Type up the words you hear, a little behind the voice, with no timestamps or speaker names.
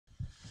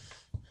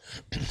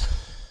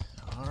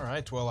All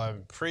right, well, I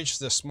preached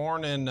this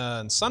morning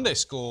in Sunday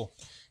school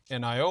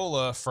in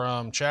Iola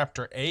from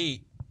chapter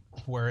 8,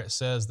 where it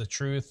says the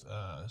truth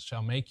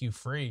shall make you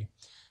free.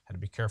 Had to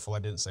be careful I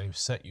didn't say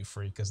set you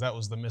free, because that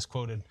was the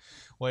misquoted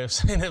way of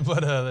saying it,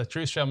 but the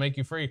truth shall make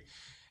you free.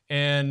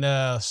 And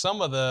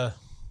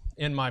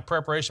in my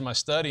preparation, my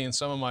study, and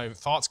some of my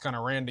thoughts kind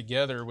of ran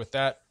together with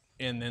that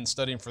and then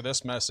studying for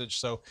this message.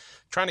 So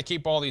trying to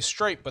keep all these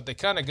straight, but they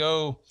kind of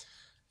go,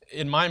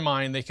 in my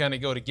mind, they kind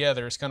of go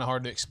together. It's kind of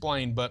hard to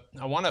explain, but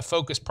I want to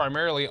focus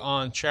primarily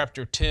on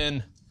chapter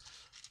 10,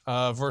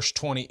 verse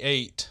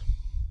 28.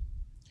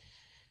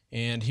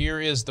 And here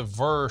is the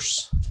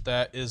verse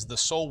that is the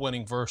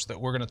soul-winning verse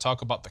that we're going to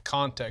talk about the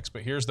context,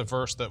 but here's the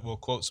verse that we'll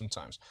quote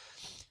sometimes.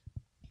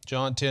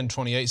 John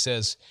 10:28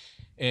 says,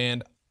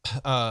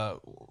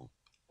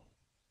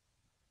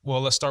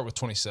 let's start with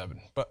 27.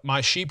 But my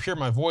sheep hear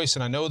my voice,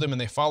 and I know them,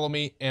 and they follow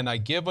me, and I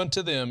give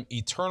unto them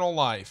eternal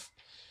life,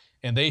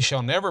 and they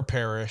shall never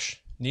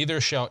perish,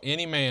 neither shall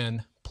any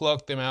man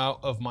pluck them out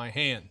of my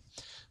hand.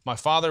 My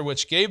Father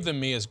which gave them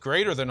me is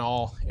greater than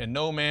all, and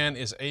no man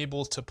is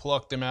able to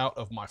pluck them out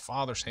of my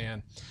Father's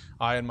hand.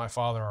 I and my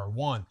Father are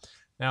one.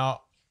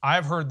 Now,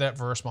 I've heard that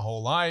verse my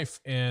whole life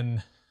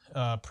in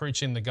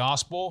preaching the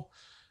gospel.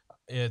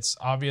 It's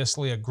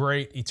obviously a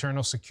great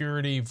eternal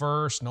security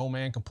verse. No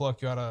man can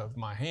pluck you out of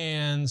my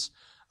hands.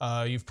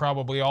 You've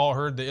probably all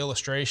heard the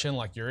illustration,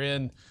 like you're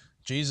in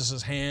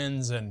Jesus's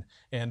hands, and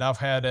I've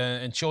had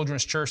in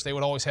children's church, they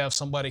would always have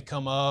somebody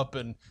come up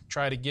and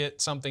try to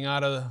get something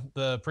out of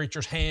the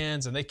preacher's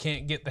hands, and they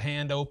can't get the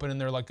hand open,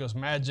 and they're like,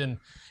 imagine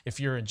if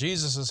you're in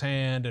Jesus's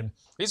hand. And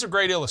these are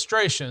great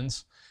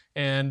illustrations,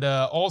 and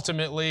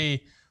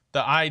ultimately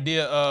the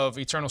idea of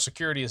eternal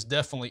security is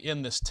definitely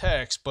in this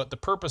text, but the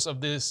purpose of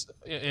this,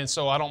 and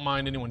so I don't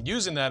mind anyone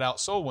using that out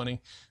soul winning,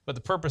 but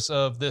the purpose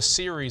of this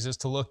series is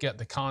to look at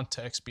the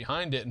context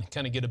behind it and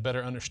kind of get a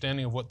better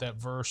understanding of what that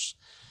verse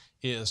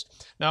is.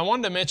 Now, I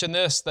wanted to mention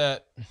this,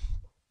 that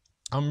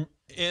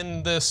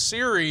in this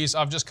series,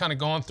 I've just kind of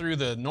gone through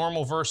the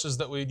normal verses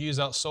that we'd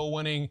use out soul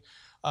winning.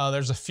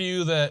 There's a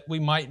few that we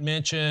might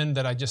mention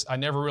that I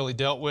never really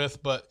dealt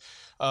with, but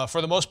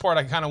for the most part,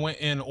 I kind of went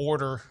in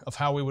order of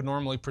how we would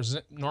normally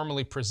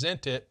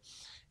present it.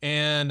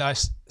 And I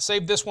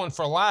saved this one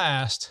for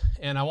last,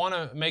 and I want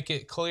to make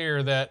it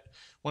clear that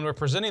when we're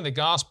presenting the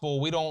gospel,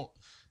 we don't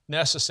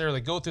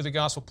necessarily go through the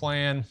gospel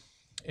plan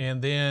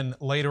and then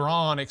later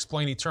on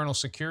explain eternal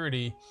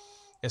security.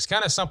 It's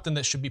kind of something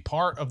that should be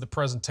part of the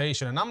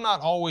presentation. And I'm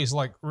not always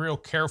like real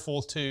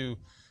careful to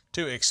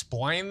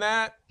explain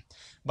that,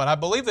 but I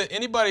believe that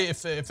anybody,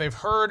 if they've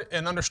heard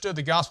and understood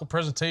the gospel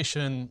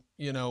presentation,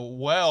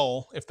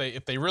 well, if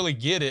they really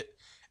get it,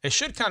 it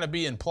should kind of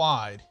be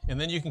implied. And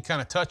then you can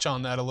kind of touch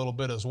on that a little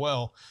bit as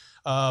well.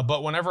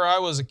 But whenever I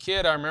was a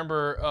kid, I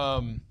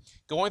remember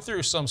going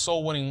through some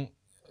soul winning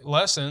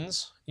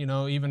lessons,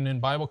 even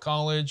in Bible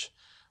college.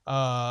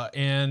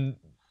 And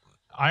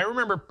I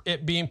remember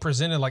it being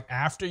presented like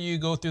after you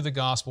go through the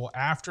gospel,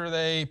 after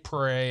they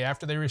pray,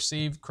 after they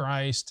receive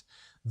Christ,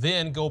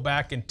 then go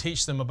back and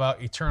teach them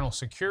about eternal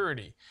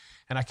security.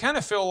 And I kind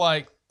of feel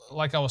like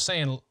I was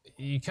saying,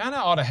 you kind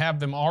of ought to have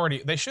them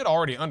they should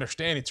already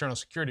understand eternal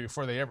security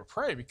before they ever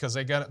pray, because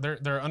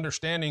they're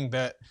understanding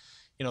that,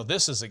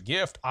 this is a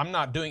gift. I'm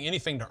not doing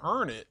anything to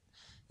earn it.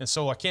 And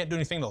so I can't do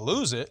anything to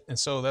lose it. And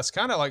so that's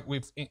kind of like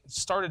we've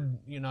started,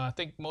 I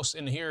think most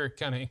in here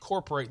kind of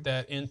incorporate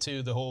that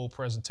into the whole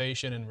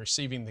presentation and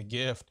receiving the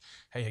gift.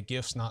 Hey, a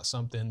gift's not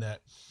something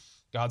that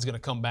God's going to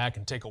come back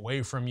and take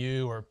away from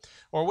you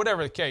or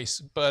whatever the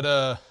case.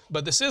 But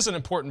this is an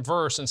important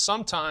verse, and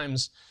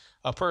sometimes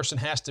a person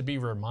has to be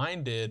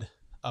reminded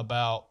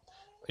about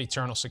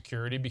eternal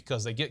security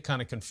because they get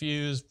kind of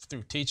confused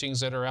through teachings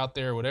that are out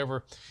there or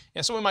whatever.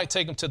 And so we might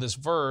take them to this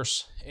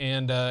verse,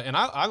 and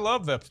I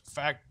love the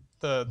fact,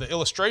 the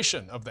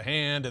illustration of the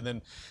hand, and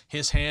then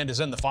his hand is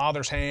in the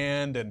Father's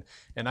hand,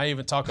 and I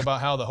even talk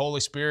about how the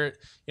Holy Spirit,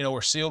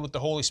 we're sealed with the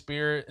Holy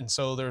Spirit, and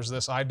so there's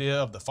this idea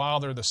of the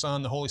Father, the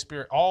Son, the Holy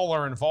Spirit, all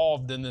are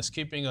involved in this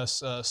keeping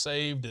us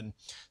saved and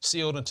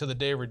sealed until the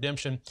day of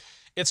redemption.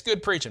 It's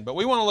good preaching, but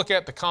we want to look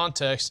at the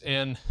context,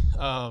 and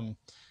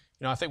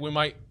I think we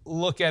might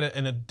look at it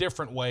in a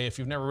different way. If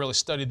you've never really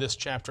studied this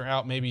chapter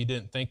out, maybe you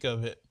didn't think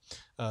of it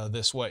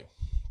this way.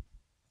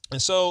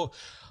 And so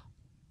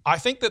I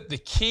think that the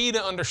key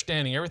to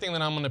understanding everything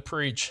that I'm going to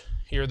preach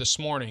here this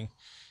morning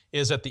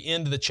is at the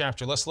end of the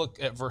chapter. Let's look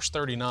at verse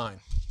 39.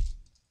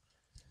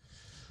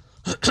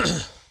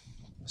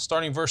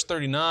 Starting verse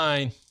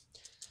 39,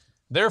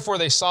 therefore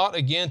they sought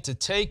again to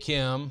take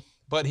him,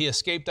 but he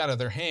escaped out of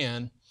their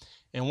hand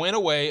and went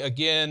away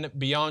again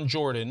beyond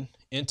Jordan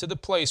into the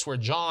place where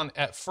John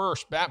at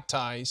first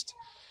baptized,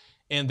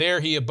 and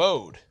there he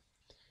abode.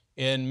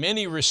 And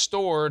many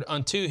resorted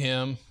unto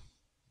him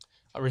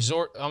and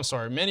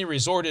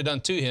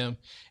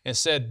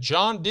said,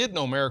 John did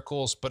no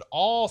miracles, but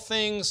all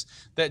things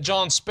that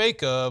John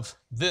spake of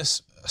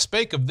this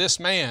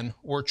man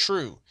were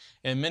true,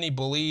 and many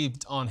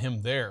believed on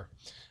him there.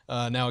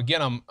 Now,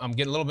 again, I'm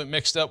getting a little bit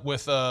mixed up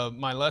with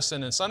my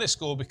lesson in Sunday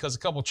school because a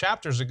couple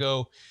chapters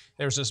ago,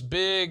 there's this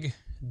big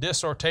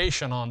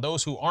dissertation on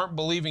those who aren't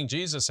believing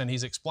Jesus, and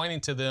he's explaining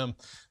to them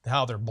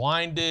how they're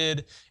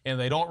blinded and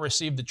they don't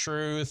receive the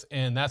truth,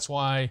 and that's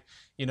why,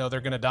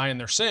 they're going to die in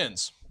their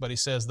sins. But he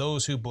says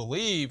those who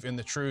believe in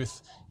the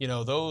truth,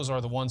 those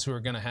are the ones who are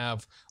going to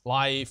have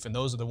life, and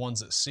those are the ones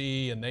that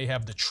see, and they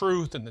have the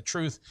truth, and the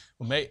truth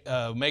will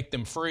make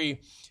them free.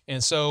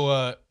 And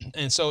so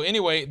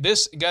anyway,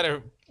 this got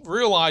to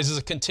realize is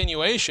a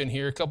continuation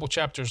here a couple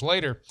chapters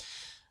later.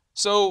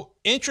 So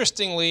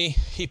interestingly,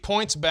 he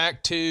points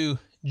back to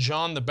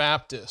John the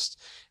Baptist.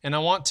 And I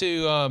want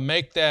to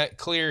make that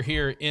clear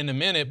here in a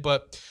minute,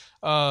 but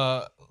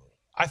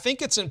I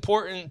think it's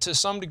important to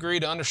some degree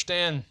to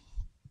understand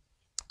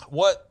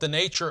what the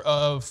nature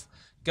of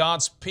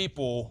God's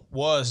people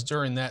was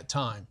during that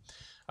time.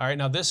 All right,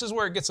 now this is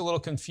where it gets a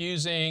little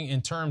confusing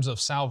in terms of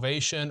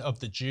salvation of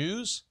the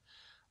Jews,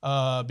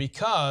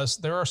 because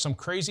there are some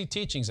crazy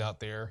teachings out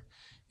there,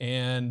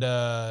 and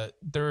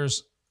there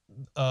is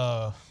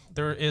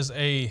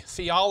a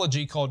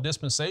theology called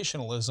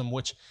dispensationalism,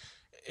 which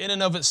in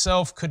and of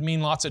itself could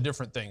mean lots of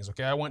different things.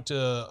 Okay, I went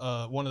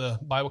to one of the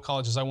Bible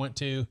colleges I went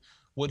to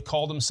would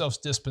call themselves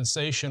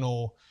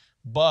dispensational,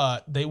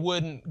 but they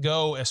wouldn't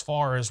go as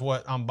far as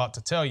what I'm about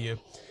to tell you,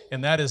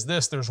 and that is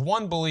this. There's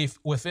one belief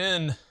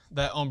within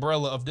that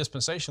umbrella of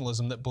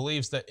dispensationalism that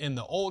believes that in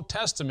the Old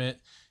Testament,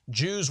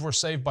 Jews were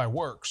saved by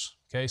works.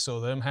 Okay, so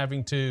them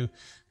having to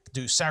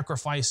do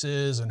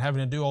sacrifices and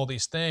having to do all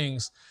these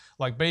things,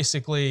 like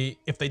basically,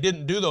 if they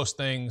didn't do those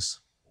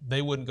things,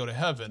 they wouldn't go to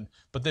heaven.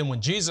 But then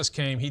when Jesus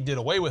came, he did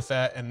away with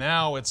that, and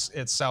now it's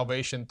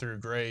salvation through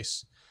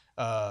grace,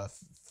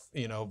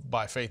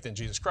 by faith in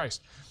Jesus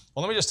Christ.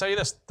 Well, let me just tell you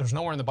this. There's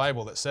nowhere in the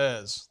Bible that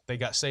says they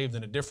got saved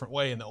in a different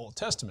way in the Old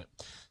Testament.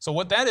 So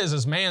what that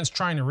is man's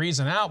trying to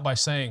reason out by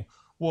saying,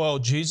 well,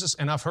 Jesus,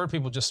 and I've heard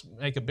people just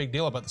make a big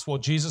deal about this, well,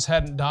 Jesus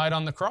hadn't died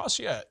on the cross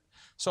yet.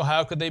 So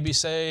how could they be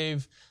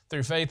saved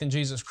through faith in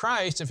Jesus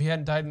Christ if he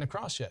hadn't died on the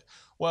cross yet?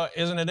 Well,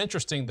 isn't it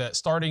interesting that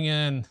starting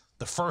in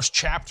the first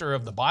chapter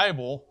of the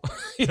Bible,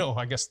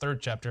 I guess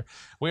third chapter,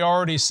 we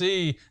already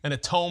see an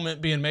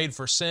atonement being made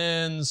for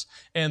sins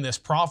and this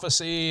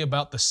prophecy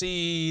about the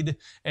seed.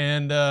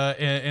 And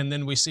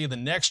then we see the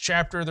next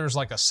chapter, there's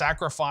like a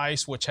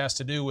sacrifice, which has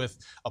to do with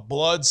a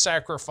blood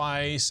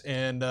sacrifice.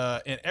 And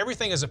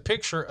everything is a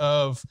picture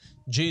of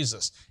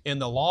Jesus. In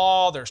the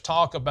law, there's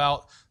talk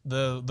about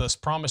this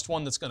promised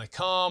one that's going to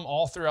come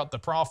all throughout the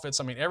prophets.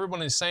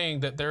 Everyone is saying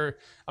that there's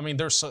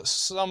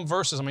some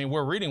verses.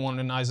 We're reading one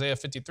in Isaiah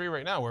 53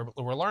 right now.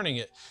 We're learning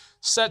it.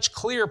 Such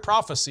clear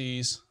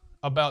prophecies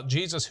about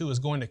Jesus who is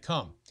going to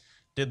come.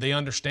 Did they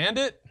understand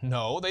it?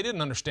 No, they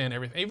didn't understand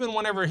everything. Even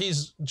whenever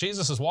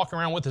Jesus is walking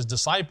around with his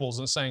disciples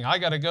and saying, I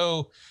got to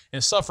go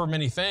and suffer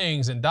many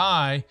things and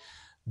die,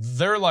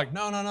 they're like,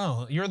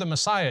 no, you're the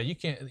Messiah. You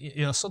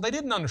can't, so they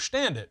didn't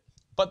understand it.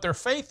 But their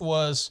faith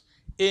was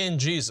in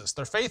Jesus.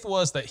 Their faith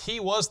was that he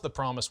was the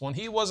promised one.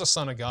 He was a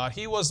son of God.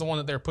 He was the one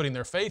that they're putting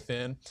their faith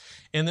in.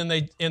 And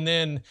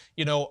then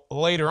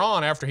later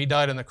on, after he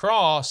died on the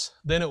cross,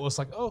 then it was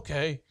like,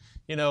 okay,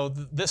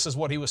 this is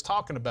what he was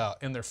talking about.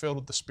 And they're filled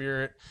with the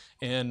Spirit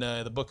in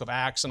the book of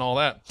Acts and all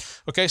that.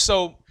 Okay,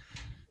 so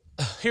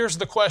here's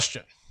the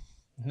question.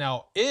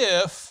 Now,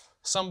 if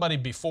somebody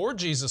before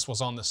Jesus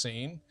was on the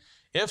scene,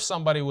 if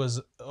somebody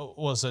was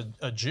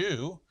a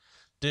Jew,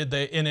 did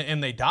they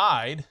and they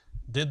died,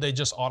 did they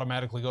just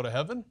automatically go to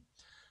heaven?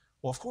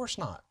 Well, of course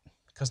not,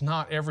 because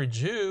not every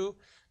Jew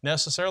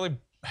necessarily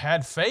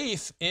had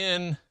faith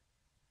in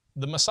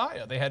the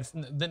Messiah. They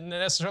didn't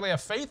necessarily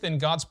have faith in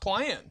God's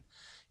plan.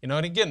 And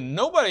again,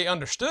 nobody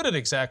understood it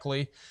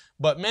exactly,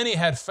 but many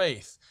had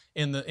faith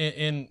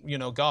in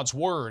God's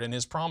word and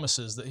his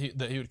promises that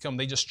he would come.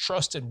 They just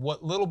trusted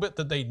what little bit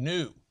that they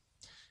knew.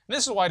 And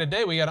this is why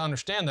today we got to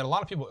understand that a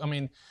lot of people,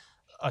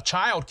 a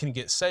child can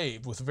get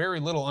saved with very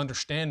little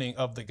understanding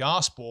of the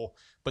gospel,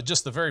 but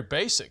just the very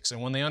basics.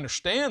 And when they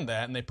understand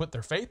that and they put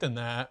their faith in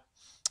that,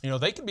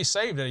 they can be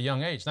saved at a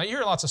young age. Now, you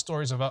hear lots of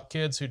stories about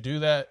kids who do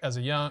that at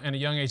a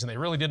young age, and they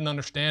really didn't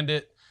understand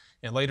it.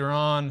 And later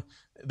on,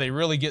 they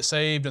really get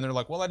saved, and they're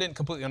like, well, I didn't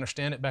completely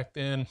understand it back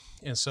then.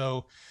 And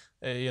so,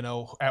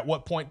 at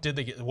what point did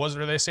they get,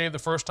 were they saved the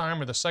first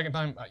time or the second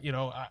time?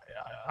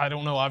 I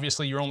don't know.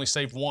 Obviously, you're only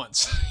saved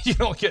once. You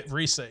don't get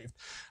resaved.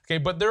 Okay,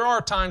 but there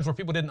are times where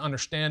people didn't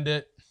understand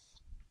it,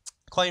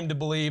 claimed to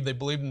believe, they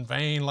believed in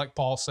vain, like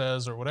Paul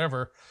says, or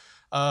whatever.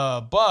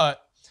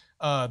 But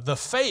the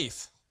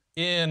faith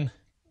in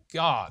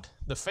God,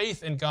 the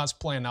faith in God's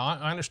plan. Now,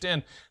 I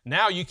understand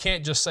now you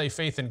can't just say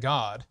faith in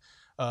God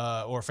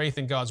or faith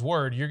in God's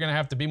word. You're going to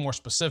have to be more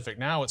specific.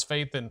 Now it's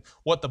faith in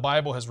what the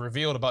Bible has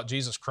revealed about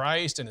Jesus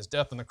Christ and his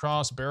death on the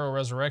cross, burial,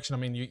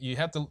 resurrection.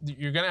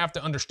 You're going to have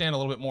to understand a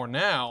little bit more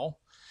now,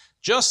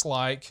 just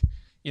like,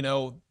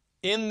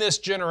 in this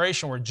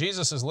generation where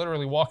Jesus is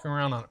literally walking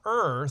around on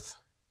earth,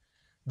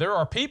 there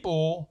are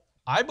people,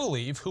 I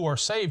believe, who are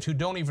saved who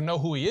don't even know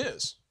who he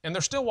is. and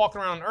they're still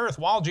walking around on earth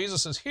while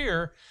Jesus is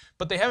here,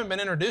 but they haven't been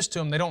introduced to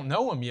him. They don't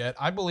know him yet.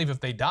 I believe if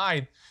they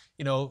died,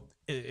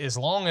 as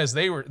long as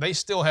they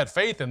still had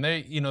faith and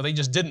they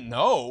just didn't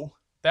know,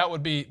 that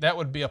would be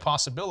a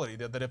possibility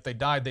that if they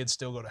died, they'd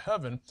still go to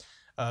heaven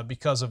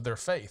because of their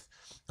faith.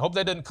 I hope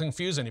that didn't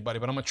confuse anybody,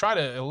 but I'm going to try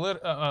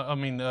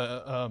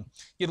to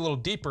get a little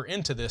deeper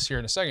into this here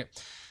in a second.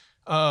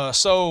 But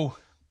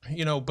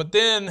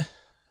then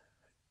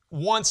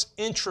once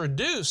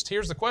introduced,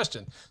 here's the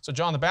question. So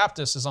John the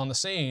Baptist is on the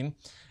scene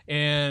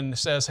and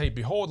says, hey,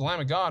 behold, the Lamb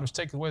of God who's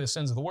taken away the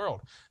sins of the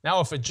world. Now,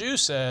 if a Jew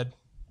said,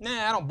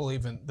 nah, I don't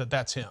believe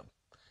that's him.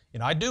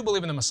 I do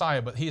believe in the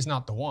Messiah, but he's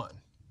not the one.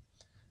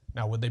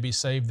 Now, would they be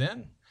saved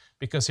then?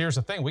 Because here's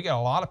the thing. We got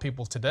a lot of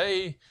people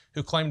today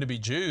who claim to be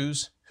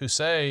Jews who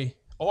say,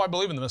 oh, I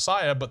believe in the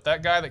Messiah, but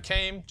that guy that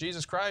came,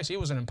 Jesus Christ, he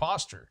was an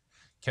imposter.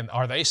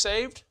 Are they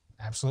saved?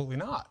 Absolutely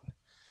not.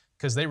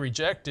 Because they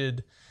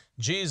rejected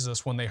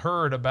Jesus when they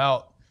heard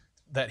about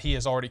that he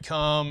has already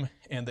come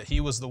and that he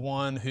was the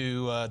one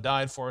who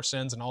died for our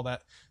sins and all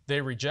that.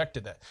 They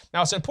rejected that.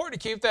 Now, it's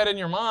important to keep that in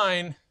your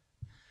mind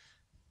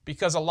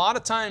because a lot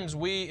of times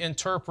we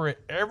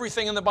interpret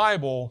everything in the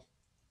Bible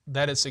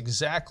that it's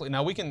exactly,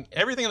 now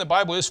everything in the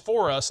Bible is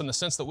for us in the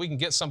sense that we can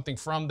get something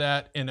from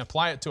that and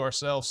apply it to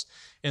ourselves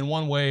in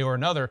one way or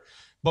another,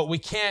 but we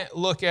can't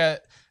look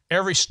at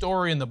every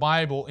story in the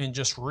Bible and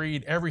just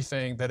read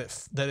everything that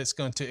it's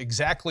going to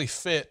exactly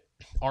fit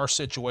our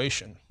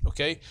situation,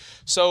 okay?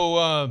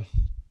 So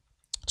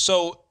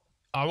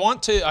I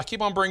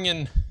keep on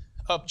bringing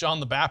up John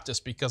the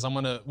Baptist because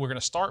we're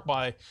gonna start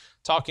by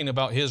talking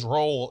about his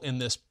role in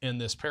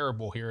this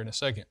parable here in a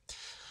second.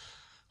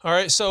 All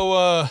right,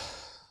 so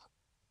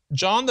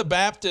John the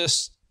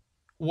Baptist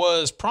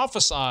was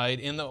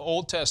prophesied in the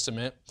Old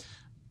Testament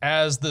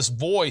as this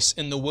voice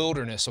in the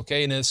wilderness,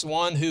 okay? And it's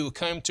one who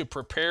came to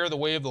prepare the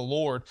way of the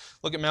Lord.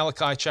 Look at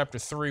Malachi chapter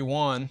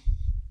 3:1.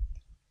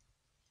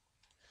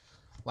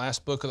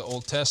 Last book of the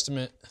Old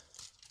Testament.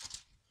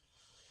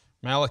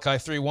 Malachi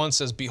 3:1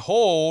 says,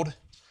 behold,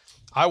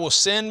 I will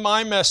send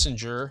my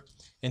messenger,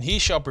 and he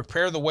shall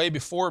prepare the way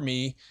before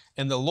me,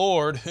 and the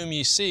Lord whom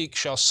ye seek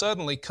shall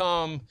suddenly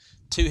come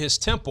to his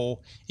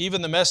temple,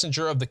 even the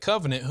messenger of the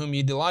covenant whom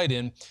ye delight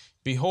in.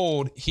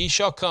 Behold, he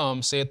shall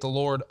come, saith the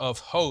Lord of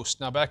hosts.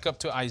 Now back up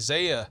to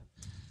Isaiah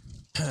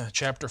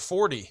chapter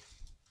 40.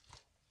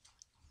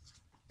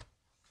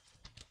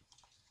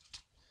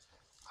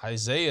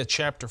 Isaiah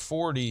chapter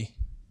 40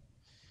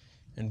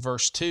 and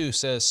verse 2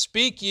 says,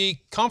 speak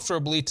ye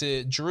comfortably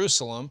to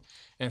Jerusalem,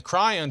 and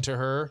cry unto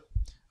her.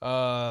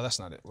 That's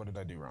not it. What did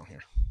I do wrong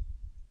here?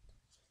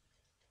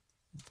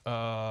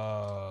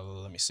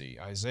 Let me see.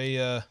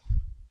 Isaiah.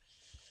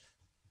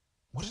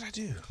 What did I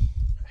do?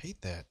 I hate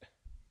that.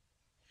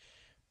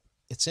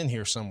 It's in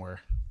here somewhere.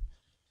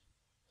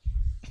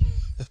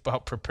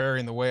 About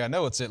preparing the way. I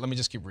know it's it. Let me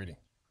just keep reading.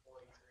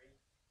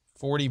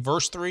 40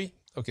 verse 3.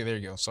 Okay, there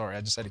you go. Sorry, I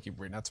just had to keep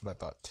reading. That's what I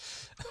thought.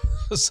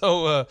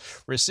 So,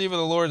 receive of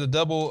the Lord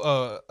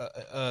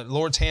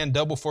Lord's hand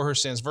double for her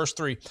sins. Verse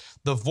 3,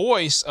 the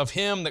voice of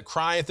him that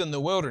crieth in the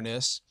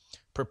wilderness,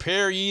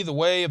 prepare ye the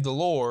way of the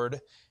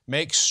Lord,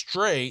 make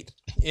straight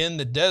in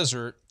the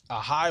desert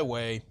a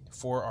highway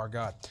for our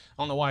God. I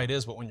don't know why it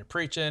is, but when you're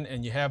preaching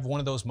and you have one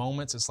of those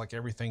moments, it's like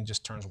everything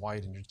just turns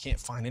white and you can't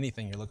find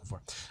anything you're looking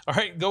for. All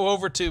right, go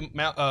over to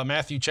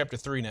Matthew chapter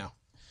 3 now.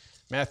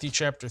 Matthew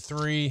chapter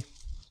 3.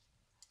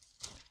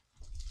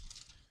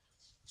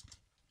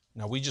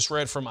 Now, we just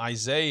read from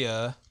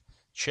Isaiah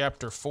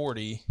chapter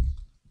 40.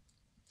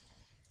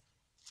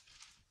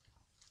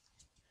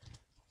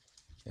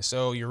 And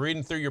so you're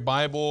reading through your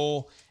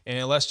Bible,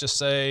 and let's just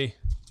say,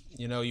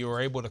 you were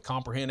able to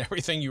comprehend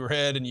everything you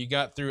read, and you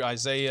got through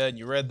Isaiah, and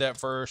you read that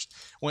verse,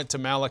 went to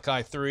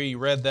Malachi 3, you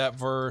read that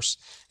verse,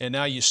 and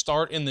now you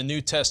start in the New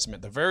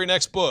Testament, the very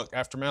next book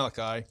after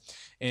Malachi.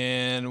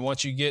 And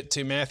once you get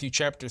to Matthew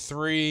chapter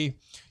 3,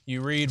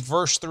 you read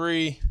verse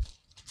 3.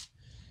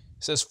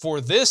 It says, for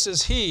this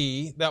is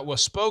he that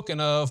was spoken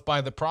of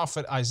by the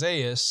prophet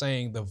Isaiah,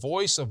 saying, the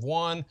voice of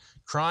one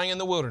crying in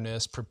the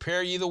wilderness,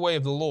 prepare ye the way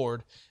of the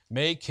Lord,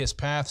 make his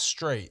path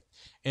straight.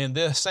 And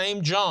this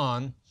same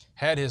John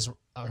had his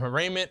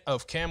raiment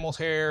of camel's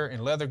hair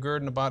and leather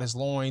girding about his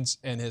loins,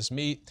 and his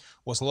meat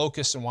was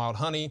locusts and wild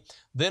honey.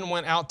 Then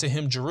went out to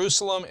him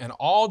Jerusalem and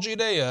all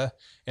Judea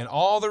and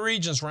all the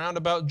regions round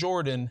about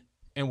Jordan,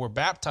 and were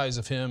baptized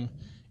of him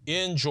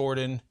in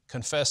Jordan,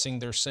 confessing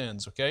their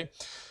sins. Okay?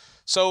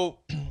 So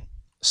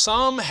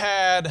some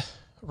had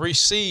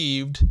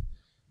received,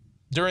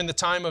 during the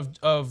time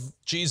of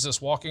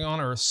Jesus walking on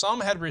earth,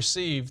 some had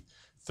received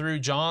through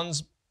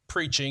John's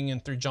preaching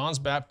and through John's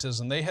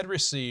baptism, they had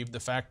received the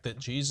fact that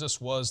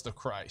Jesus was the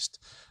Christ.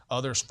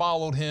 Others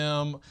followed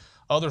him.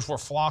 Others were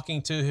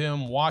flocking to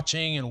him,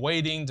 watching and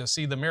waiting to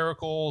see the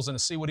miracles and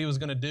to see what he was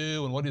going to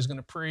do and what he was going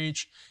to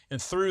preach.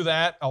 And through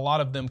that, a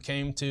lot of them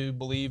came to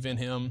believe in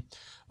him.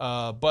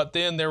 But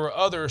then there were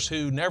others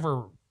who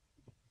never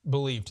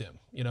believed him.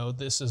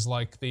 This is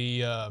like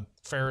the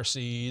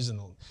Pharisees and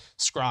the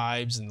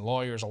scribes and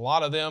lawyers. A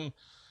lot of them,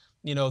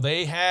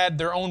 they had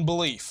their own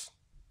belief.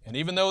 And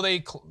even though they,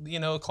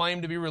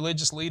 claim to be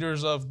religious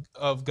leaders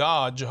of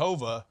God,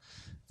 Jehovah,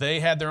 they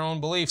had their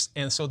own beliefs,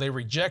 and so they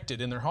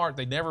rejected in their heart.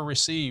 They never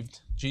received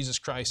Jesus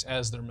Christ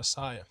as their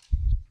Messiah.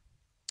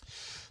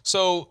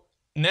 So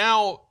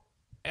now,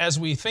 as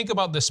we think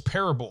about this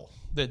parable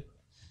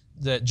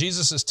that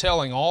Jesus is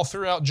telling all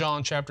throughout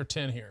John chapter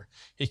 10 here,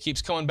 he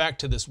keeps coming back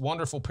to this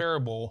wonderful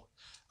parable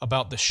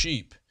about the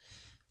sheep.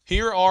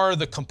 Here are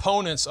the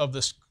components of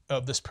this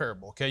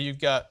parable. Okay, you've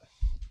got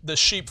the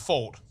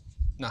sheepfold.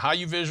 Now, how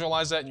you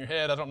visualize that in your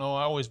head, I don't know.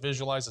 I always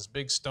visualize this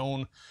big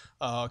stone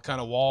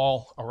kind of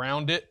wall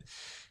around it,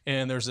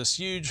 and there's this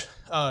huge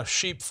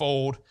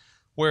sheepfold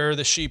where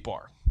the sheep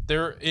are.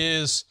 There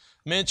is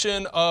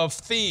mention of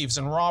thieves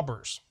and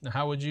robbers. Now,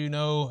 how would you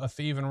know a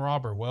thief and a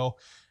robber? Well,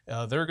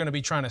 they're going to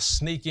be trying to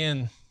sneak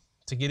in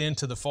to get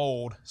into the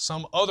fold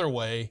some other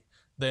way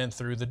than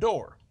through the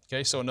door.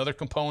 Okay, so another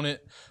component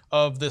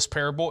of this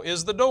parable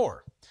is the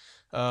door.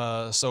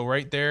 So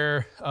right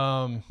there,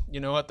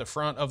 at the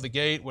front of the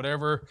gate,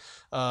 whatever,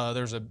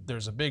 there's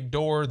a big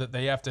door that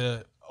they have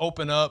to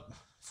open up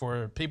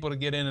for people to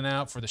get in and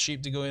out, for the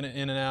sheep to go in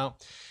and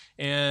out.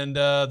 And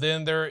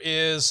then there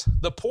is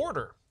the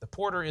porter. The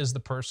porter is the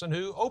person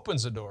who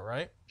opens the door,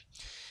 right?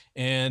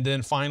 And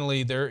then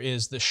finally, there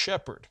is the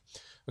shepherd.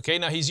 Okay,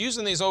 now he's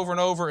using these over and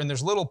over, and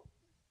there's little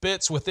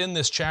bits within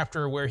this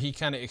chapter where he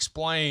kind of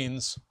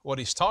explains what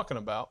he's talking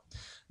about.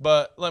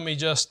 But let me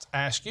just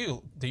ask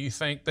you, do you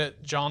think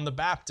that John the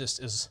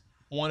Baptist is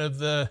one of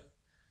the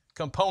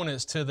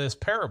components to this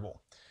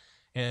parable?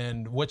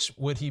 And which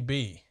would he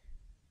be?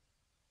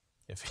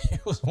 If he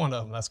was one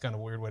of them, that's kind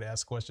of a weird way to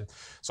ask a question.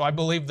 So I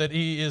believe that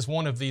he is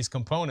one of these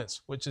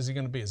components. Which is he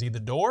going to be? Is he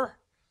the door?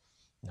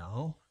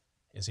 No.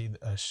 Is he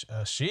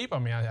a sheep? I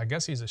mean, I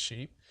guess he's a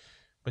sheep.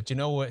 But you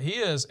know what he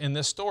is in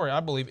this story, I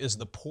believe, is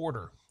the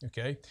porter,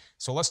 okay?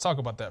 So let's talk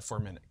about that for a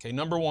minute, okay?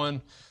 Number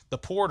one, the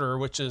porter,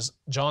 which is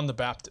John the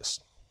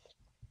Baptist.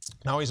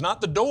 Now, he's not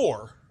the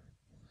door,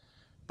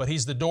 but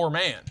he's the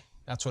doorman.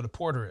 That's what a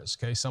porter is,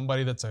 okay?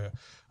 Somebody that's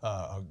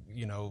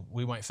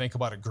we might think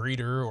about a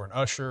greeter or an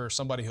usher or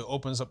somebody who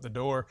opens up the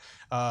door.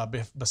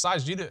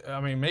 Besides,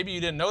 maybe you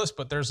didn't know this,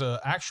 but there's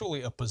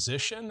actually a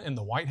position in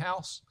the White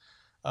House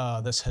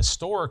that's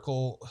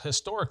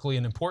historically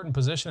an important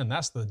position, and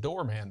that's the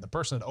doorman, the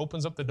person that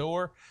opens up the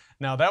door.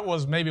 Now, that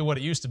was maybe what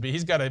it used to be.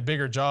 He's got a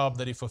bigger job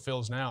that he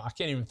fulfills now. I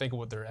can't even think of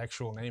what their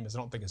actual name is. I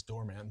don't think it's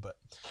doorman, but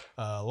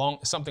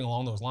something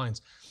along those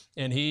lines.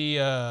 And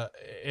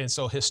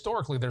so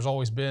historically, there's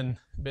always been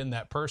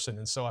that person.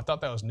 And so I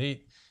thought that was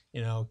neat,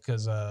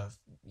 because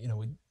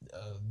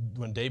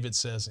when David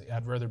says,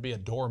 "I'd rather be a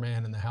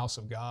doorman in the house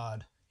of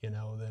God,"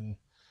 than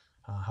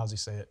how's he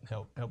say it?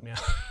 Help me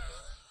out.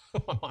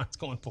 My mind's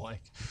going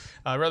blank.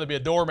 I'd rather be a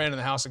doorman in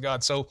the house of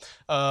God. So,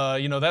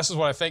 this is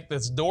what I think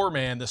this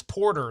doorman, this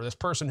porter, this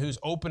person who's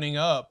opening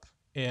up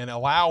and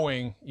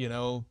allowing,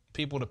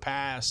 people to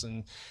pass.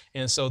 And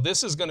so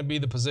this is going to be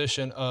the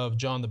position of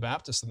John the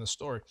Baptist in the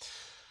story.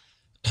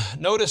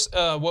 Notice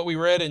what we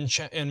read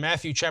in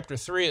Matthew chapter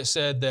 3. It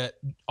said that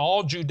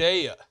all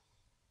Judea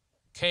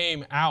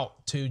came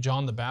out to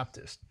John the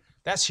Baptist.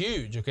 That's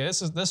huge, okay?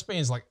 This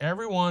means like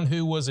everyone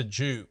who was a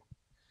Jew,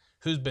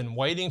 who's been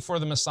waiting for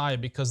the Messiah,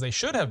 because they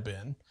should have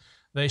been.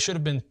 They should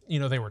have been,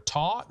 they were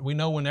taught. We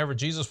know whenever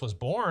Jesus was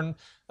born,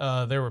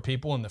 there were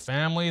people in the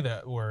family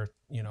that were,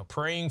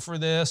 praying for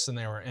this, and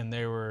they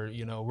were,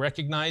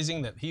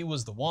 recognizing that he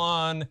was the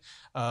one.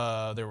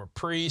 There were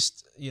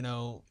priests,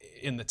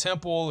 in the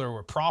temple. There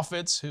were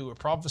prophets who were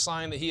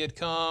prophesying that he had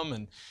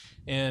come,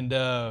 and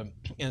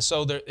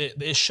so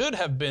it should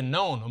have been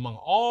known among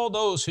all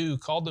those who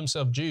called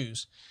themselves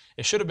Jews.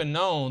 It should have been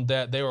known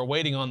that they were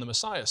waiting on the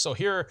Messiah. So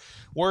here,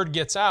 word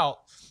gets out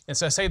and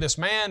says, hey, this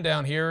man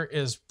down here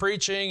is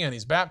preaching and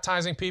he's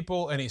baptizing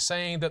people and he's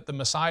saying that the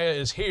Messiah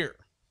is here.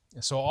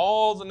 And so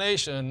all the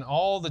nation,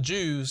 all the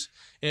Jews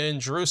in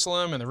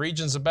Jerusalem and the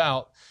regions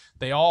about,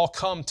 they all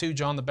come to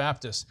John the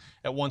Baptist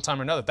at one time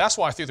or another. That's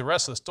why through the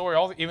rest of the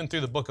story, even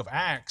through the book of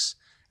Acts,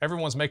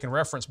 everyone's making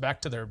reference back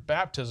to their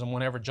baptism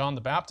whenever John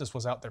the Baptist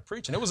was out there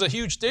preaching. It was a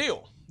huge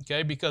deal,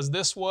 okay, because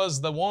this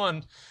was the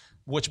one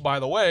which, by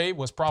the way,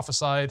 was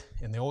prophesied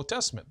in the Old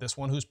Testament. This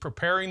one who's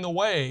preparing the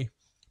way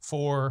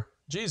for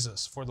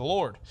Jesus, for the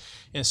Lord.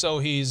 And so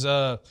he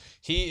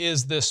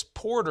is this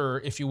porter,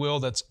 if you will,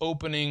 that's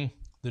opening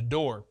the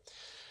door.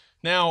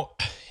 Now,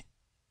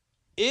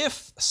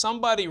 if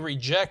somebody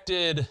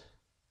rejected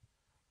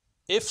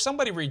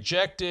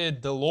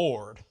the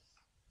Lord,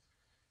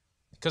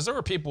 because there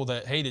were people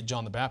that hated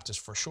John the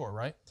Baptist for sure,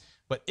 right?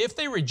 But if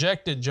they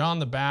rejected John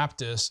the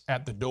Baptist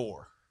at the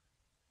door,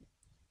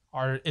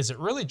 is it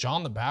really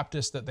John the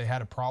Baptist that they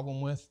had a problem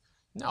with?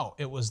 No,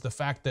 it was the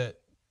fact that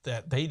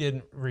they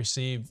didn't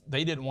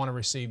want to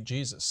receive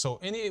Jesus. So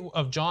any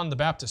of John the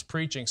Baptist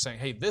preaching saying,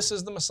 hey, this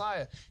is the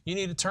Messiah, you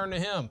need to turn to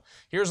him.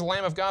 Here's the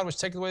Lamb of God which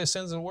taketh away the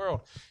sins of the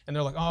world. And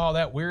they're like, oh,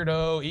 that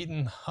weirdo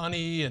eating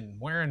honey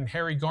and wearing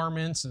hairy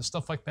garments and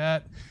stuff like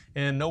that.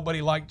 And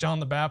nobody liked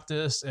John the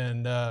Baptist.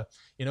 And,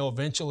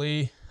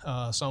 eventually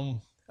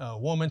some a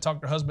woman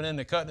talked her husband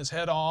into cutting his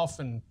head off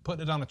and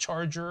putting it on a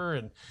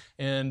charger.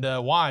 And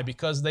why?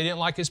 Because they didn't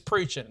like his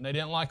preaching. They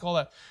didn't like all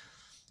that.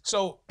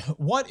 So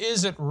what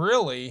is it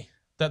really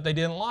that they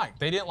didn't like?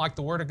 They didn't like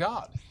the Word of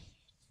God.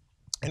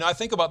 And I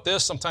think about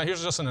this sometimes.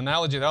 Here's just an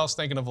analogy that I was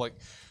thinking of, like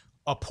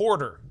a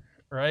porter,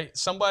 right?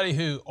 Somebody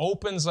who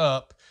opens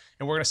up,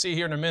 and we're going to see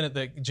here in a minute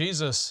that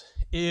Jesus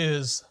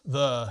is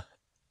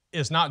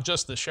not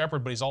just the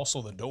shepherd, but he's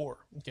also the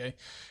door, okay?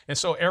 And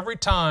so every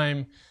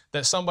time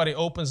that somebody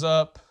opens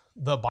up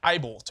the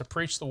Bible to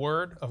preach the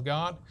Word of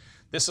God,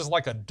 this is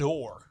like a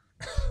door,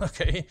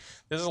 okay?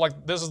 This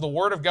is the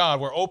Word of God.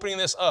 We're opening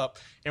this up,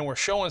 and we're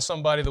showing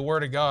somebody the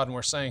Word of God, and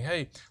we're saying,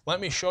 hey, let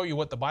me show you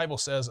what the Bible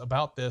says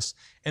about this.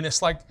 And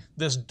it's like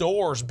this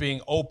door's being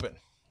open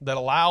that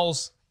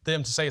allows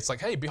them to say, it's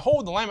like, hey,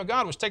 behold, the Lamb of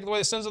God which taketh away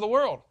the sins of the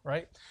world,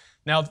 right?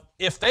 Now,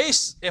 if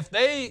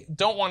they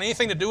don't want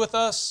anything to do with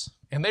us,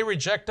 and they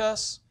reject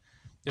us,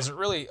 is it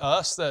really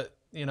us that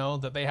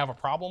they have a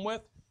problem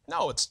with?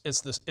 No,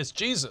 it's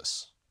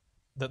Jesus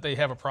that they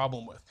have a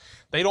problem with.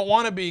 They don't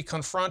want to be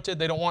confronted.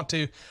 They don't want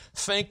to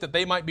think that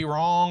they might be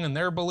wrong in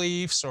their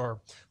beliefs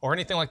or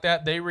anything like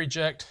that. They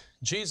reject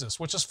Jesus,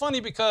 which is funny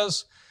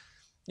because,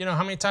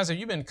 how many times have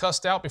you been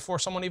cussed out before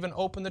someone even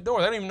opened the door?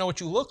 They don't even know what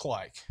you look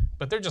like,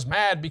 but they're just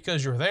mad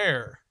because you're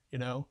there,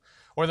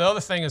 Or the other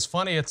thing is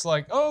funny. It's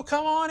like, oh,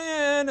 come on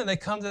in. And they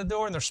come to the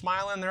door and they're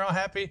smiling. They're all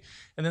happy.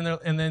 And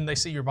then they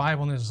see your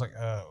Bible and they're just like,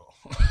 oh.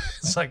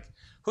 It's like,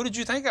 who did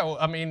you think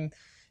I mean,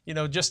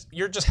 you're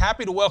just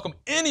happy to welcome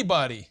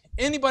anybody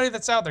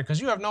that's out there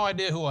because you have no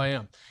idea who I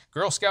am.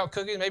 Girl Scout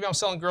cookies. Maybe I'm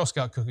selling Girl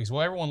Scout cookies.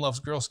 Well, everyone loves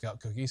Girl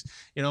Scout cookies.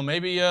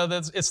 Maybe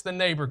it's the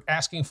neighbor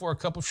asking for a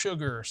cup of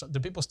sugar or something. Do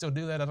people still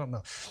do that? I don't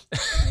know.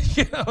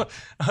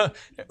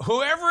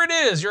 Whoever it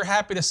is, you're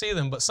happy to see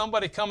them. But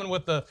somebody coming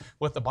with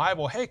the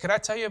Bible, hey, could I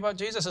tell you about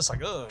Jesus? It's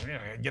like, oh,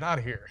 yeah, get out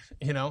of here.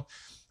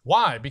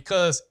 Why?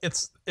 Because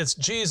it's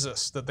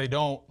Jesus that they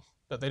don't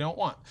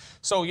want.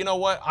 So you know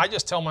what? I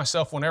just tell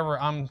myself whenever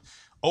I'm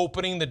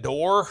opening the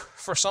door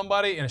for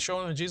somebody and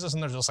showing them Jesus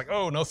and they're just like,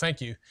 oh, no, thank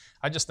you.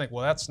 I just think,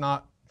 well, that's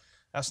not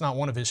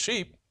one of his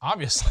sheep,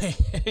 obviously,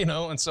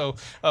 and so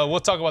we'll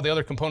talk about the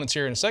other components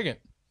here in a second.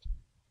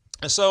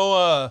 And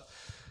so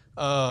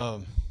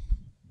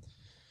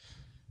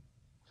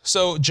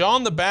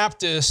John the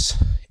Baptist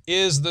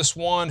is this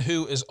one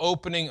who is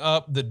opening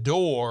up the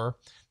door.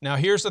 Now,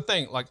 here's the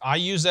thing, like I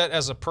use that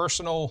as a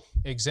personal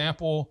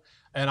example,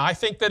 and I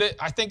think that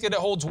it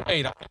holds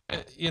weight.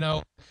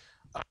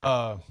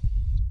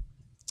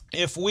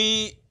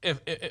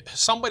 If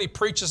somebody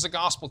preaches the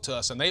gospel to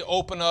us and they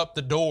open up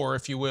the door,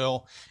 if you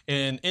will,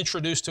 and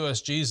introduce to us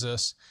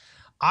Jesus,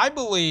 I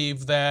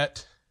believe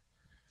that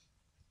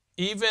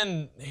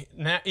even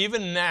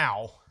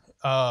now,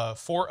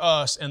 for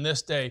us in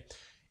this day,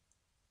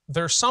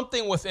 there's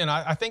something within.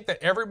 I think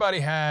that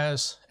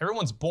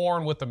everyone's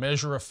born with a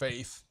measure of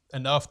faith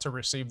enough to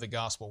receive the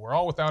gospel. We're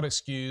all without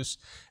excuse.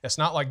 It's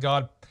not like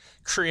God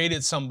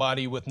created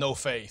somebody with no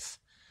faith.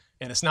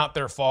 And it's not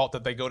their fault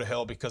that they go to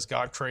hell because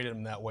God created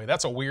them that way.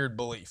 That's a weird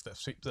belief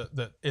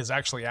that is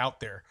actually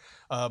out there.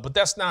 But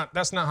that's not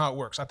how it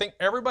works. I think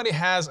everybody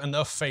has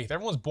enough faith.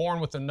 Everyone's born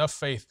with enough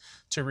faith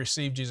to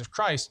receive Jesus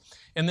Christ.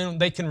 And then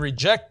they can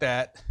reject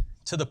that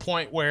to the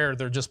point where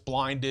they're just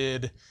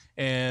blinded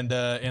and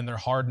they're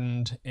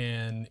hardened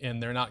and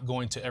they're not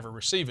going to ever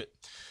receive it.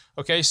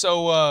 Okay,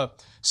 so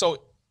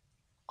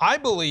I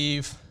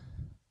believe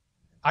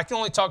I can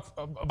only talk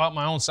about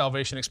my own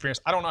salvation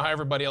experience. I don't know how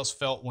everybody else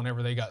felt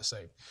whenever they got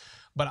saved.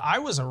 But I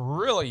was a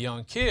really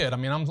young kid. I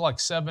mean, I'm like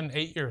 7,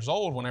 8 years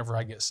old whenever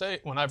I got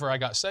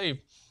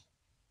saved.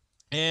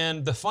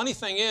 And the funny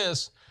thing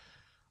is,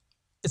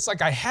 it's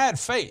like I had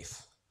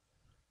faith.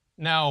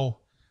 Now,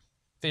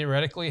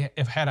 theoretically,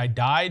 had I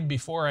died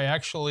before I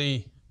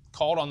actually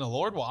called on the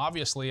Lord, well,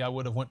 obviously I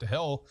would have went to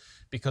hell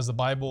because the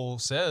Bible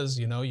says,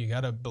 you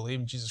got to believe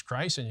in Jesus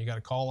Christ and you got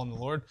to call on the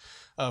Lord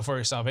for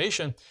your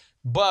salvation.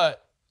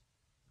 But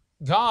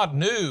God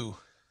knew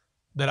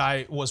that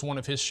I was one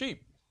of his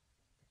sheep.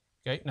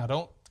 Okay, now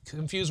don't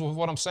confuse with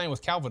what I'm saying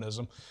with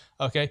Calvinism.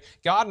 Okay,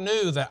 God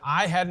knew that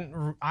I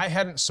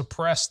hadn't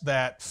suppressed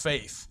that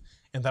faith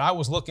and that I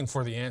was looking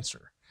for the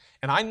answer.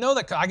 And I know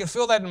that I can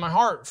feel that in my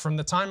heart from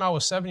the time I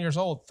was 7 years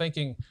old,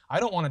 thinking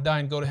I don't want to die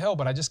and go to hell,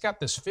 but I just got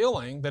this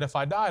feeling that if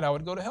I died, I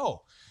would go to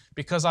hell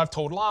because I've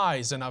told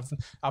lies and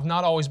I've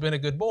not always been a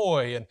good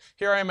boy. And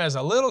here I am as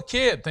a little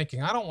kid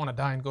thinking I don't want to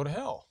die and go to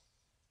hell.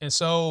 And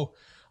so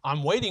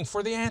I'm waiting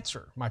for the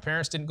answer. My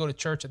parents didn't go to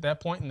church at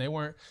that point and they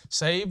weren't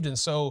saved. And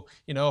so,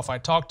 if I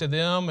talked to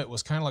them, it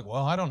was kind of like,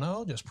 well, I don't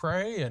know, just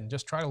pray and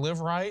just try to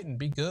live right and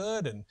be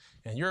good. And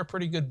you're a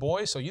pretty good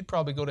boy, so you'd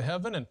probably go to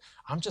heaven. And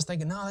I'm just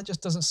thinking, no, that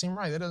just doesn't seem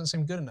right. That doesn't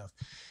seem good enough.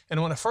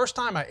 And when the first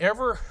time I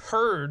ever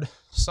heard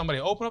somebody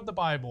open up the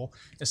Bible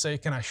and say,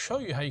 can I show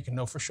you how you can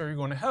know for sure you're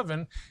going to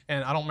heaven?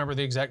 And I don't remember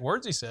the exact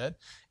words he said.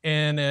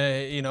 And,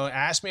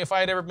 asked me if I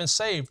had ever been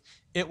saved.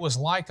 It was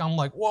like, I'm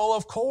like, well,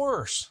 of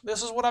course,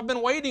 this is what I've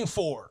been waiting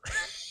for.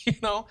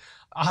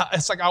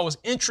 It's like I was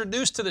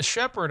introduced to the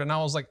shepherd and I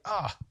was like,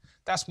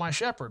 that's my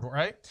shepherd,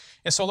 right?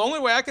 And so the only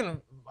way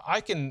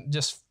I can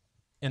just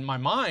in my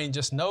mind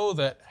just know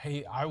that,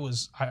 hey,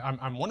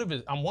 I'm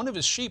one of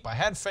his sheep. I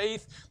had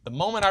faith. The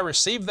moment I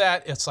received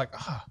that, it's like,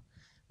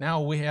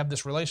 now we have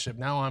this relationship.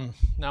 Now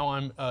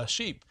I'm a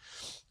sheep.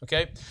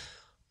 Okay.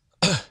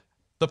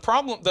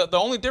 The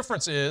only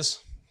difference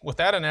is with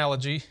that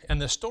analogy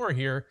and this story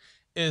here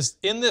is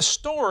in this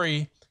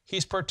story,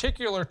 he's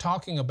particularly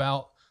talking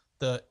about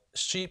the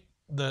sheep,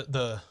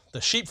 the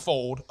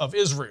sheepfold of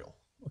Israel.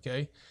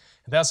 Okay.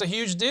 And that's a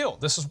huge deal.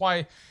 This is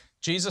why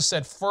Jesus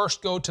said,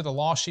 first go to the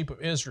lost sheep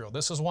of Israel.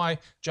 This is why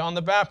John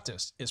the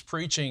Baptist is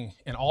preaching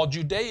and all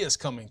Judea is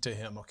coming to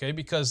him, okay?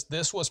 Because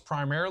this was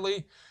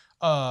primarily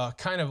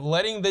kind of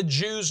letting the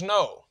Jews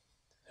know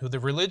who the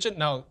religion.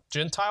 Now,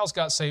 Gentiles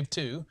got saved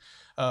too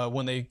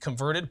when they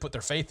converted, put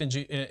their faith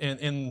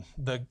in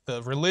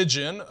the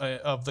religion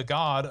of the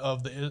God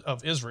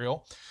of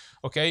Israel,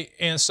 okay?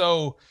 And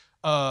so,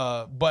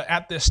 but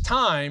at this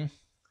time,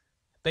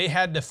 they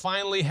had to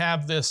finally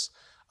have this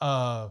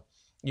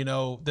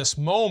this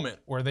moment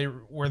where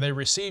they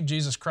received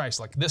Jesus Christ,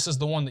 like this is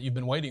the one that you've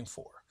been waiting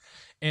for.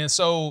 And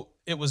so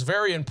it was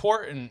very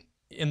important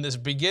in this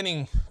the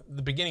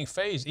beginning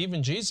phase,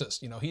 even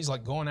Jesus, he's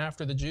like going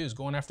after the Jews.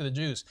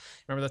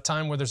 Remember the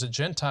time where there's a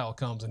Gentile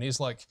comes and he's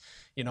like,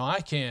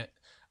 I can't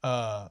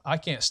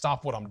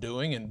stop what I'm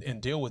doing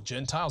and deal with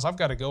Gentiles. I've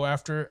got to go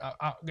after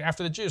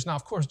the Jews. Now,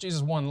 of course,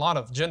 Jesus won a lot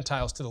of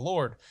Gentiles to the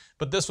Lord,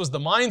 but this was the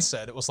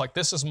mindset. It was like,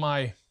 this is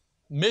my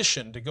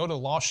mission, to go to the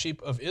lost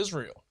sheep of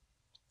Israel.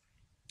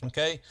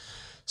 Okay,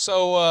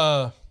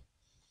 so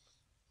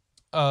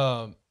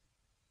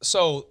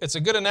it's a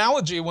good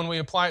analogy when we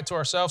apply it to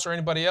ourselves or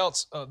anybody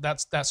else.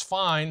 That's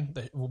fine,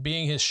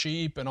 being his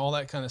sheep and all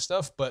that kind of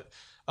stuff. But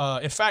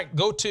in fact,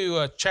 go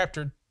to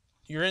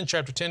you're in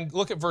chapter 10,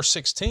 look at verse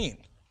 16.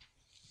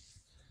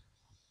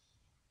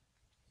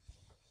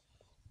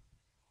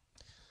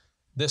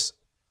 This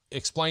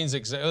explains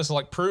this is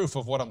like proof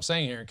of what I'm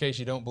saying here in case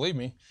you don't believe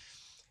me.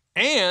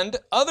 And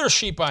other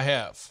sheep I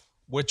have,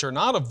 which are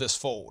not of this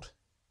fold.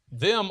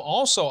 Them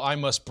also I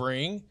must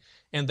bring,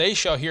 and they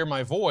shall hear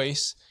my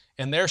voice,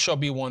 and there shall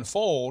be one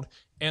fold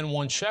and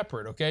one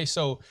shepherd. Okay,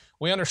 so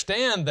we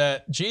understand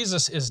that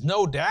Jesus is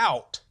no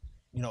doubt,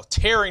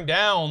 tearing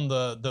down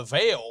the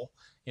veil,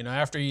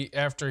 after he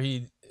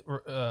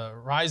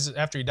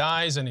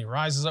dies and he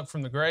rises up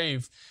from the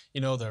grave,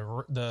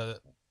 the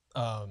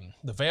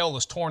veil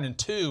is torn in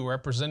two,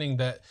 representing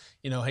that,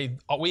 hey,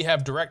 we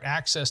have direct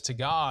access to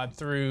God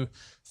through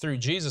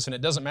Jesus, and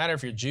it doesn't matter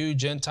if you're Jew,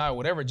 Gentile,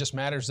 whatever. It just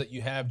matters that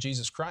you have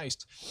Jesus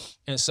Christ.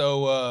 And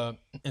so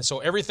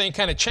everything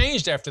kind of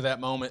changed after that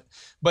moment.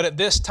 But at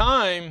this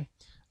time,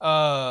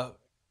 there's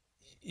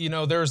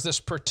this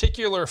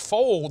particular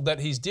fold that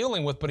he's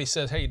dealing with. But he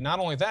says, hey, not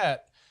only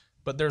that,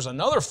 but there's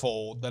another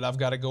fold that I've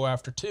got to go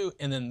after too,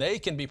 and then they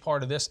can be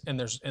part of this. And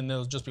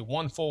there'll just be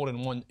one fold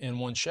and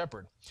one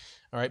shepherd.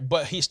 All right,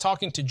 but he's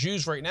talking to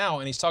Jews right now,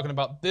 and he's talking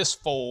about this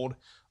fold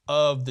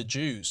of the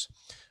Jews.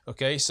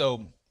 Okay,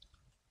 so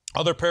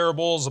other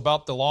parables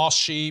about the lost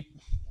sheep,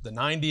 the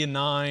 90 and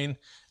 9,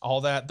 all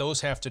that,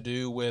 those have to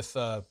do with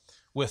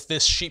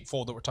this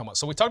sheepfold that we're talking about.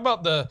 So we talked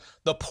about the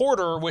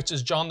porter, which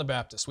is John the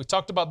Baptist. We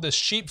talked about this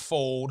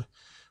sheepfold,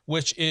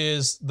 which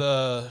is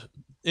the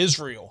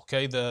Israel,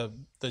 okay, the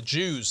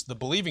Jews, the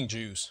believing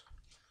Jews.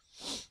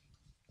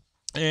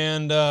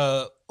 And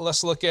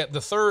let's look at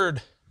the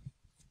third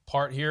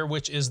part here,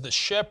 which is the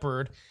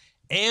shepherd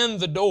and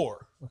the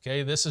door.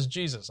 Okay, this is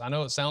Jesus. I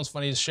know it sounds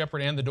funny, the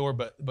shepherd and the door,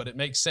 but it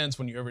makes sense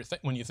when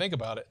you think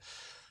about it,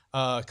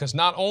 because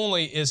not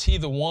only is he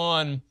the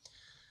one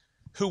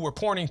who we're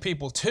pointing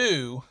people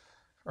to,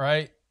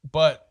 right?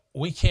 But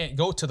we can't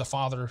go to the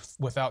Father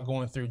without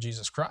going through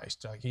Jesus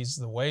Christ. Like, he's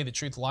the way, the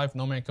truth, life.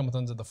 No man cometh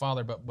unto the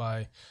Father but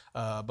by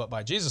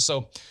Jesus.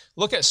 So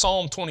look at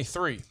Psalm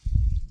 23.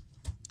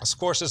 This, of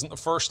course, isn't the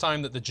first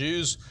time that the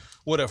Jews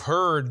would have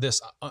heard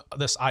this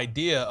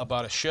idea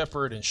about a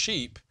shepherd and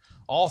sheep.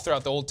 All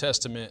throughout the Old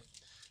Testament,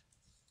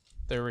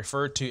 they're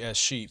referred to as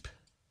sheep.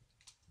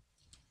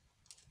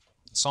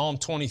 Psalm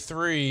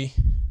 23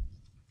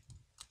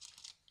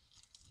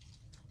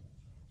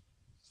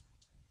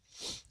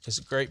 is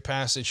a great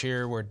passage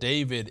here where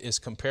David is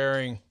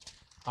comparing,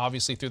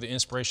 obviously through the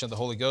inspiration of the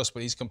Holy Ghost,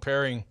 but he's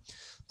comparing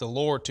the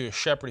Lord to a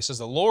shepherd. He says,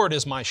 "The Lord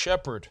is my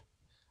shepherd,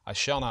 I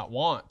shall not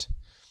want.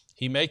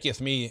 He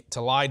maketh me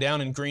to lie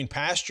down in green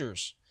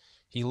pastures.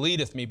 He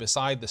leadeth me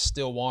beside the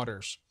still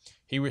waters.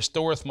 He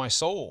restoreth my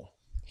soul.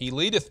 He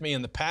leadeth me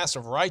in the paths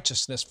of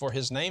righteousness for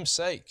his name's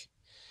sake.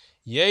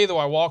 Yea, though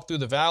I walk through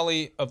the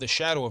valley of the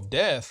shadow of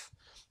death,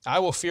 I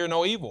will fear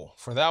no evil,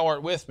 for thou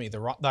art with me.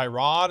 Thy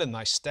rod and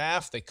thy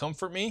staff, they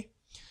comfort me.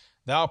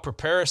 Thou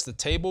preparest the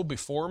table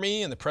before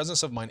me in the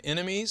presence of mine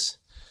enemies.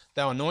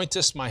 Thou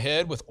anointest my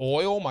head with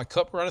oil, my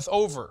cup runneth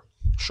over.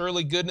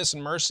 Surely goodness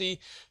and mercy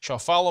shall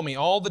follow me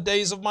all the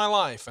days of my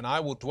life, and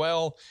I will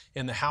dwell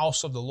in the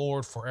house of the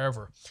Lord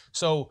forever."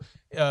 So,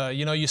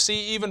 you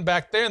see even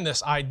back then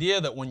this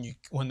idea that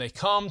when they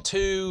come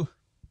to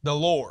the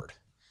Lord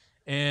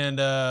and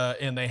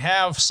they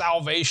have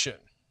salvation,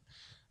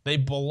 They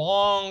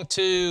belong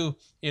to,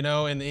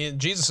 and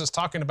Jesus is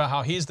talking about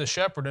how he's the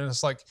shepherd, and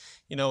it's like,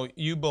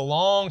 you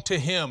belong to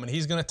him, and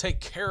he's going to take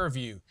care of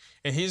you,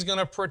 and he's going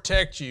to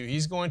protect you.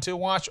 He's going to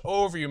watch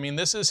over you. I mean,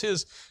 this is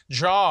his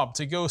job,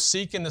 to go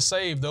seek and to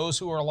save those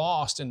who are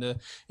lost, and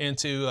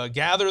to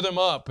gather them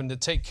up and to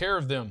take care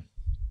of them.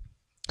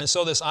 And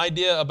so this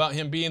idea about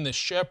him being the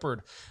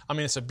shepherd, I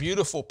mean, it's a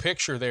beautiful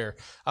picture there.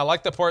 I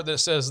like the part that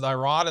says, thy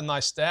rod and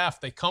thy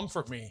staff, they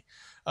comfort me.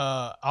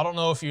 I don't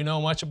know if you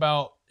know much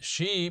about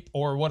sheep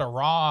or what a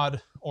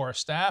rod or a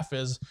staff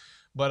is,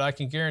 but I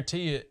can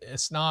guarantee you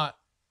it's not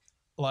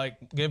like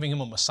giving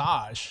him a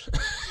massage.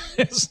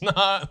 It's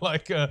not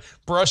like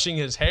brushing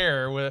his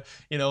hair with,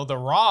 the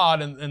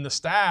rod and the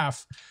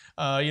staff.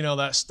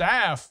 That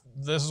staff,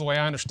 this is the way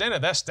I understand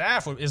it, that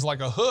staff is like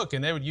a hook,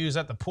 and they would use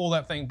that to pull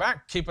that thing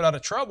back, keep it out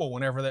of trouble.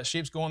 Whenever that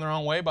sheep's going the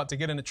wrong way, about to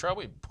get into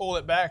trouble, you pull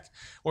it back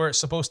where it's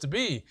supposed to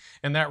be.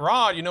 And that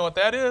rod, you know what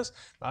that is?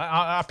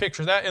 I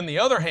picture that in the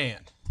other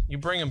hand. You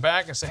bring him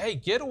back and say, hey,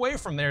 get away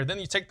from there. Then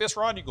you take this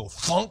rod, you go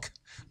thunk.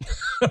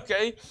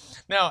 Okay?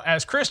 Now,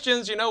 as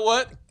Christians, you know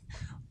what?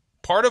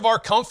 Part of our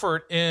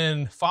comfort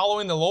in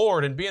following the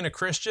Lord and being a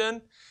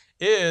Christian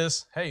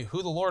is, hey,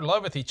 who the Lord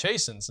loveth, he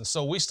chastens. And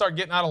so we start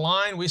getting out of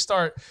line. We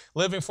start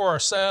living for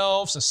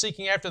ourselves and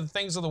seeking after the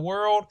things of the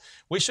world.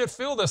 We should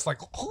feel this like,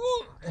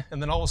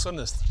 and then all of a sudden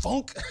this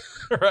thunk,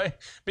 right?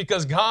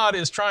 Because God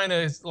is trying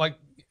to like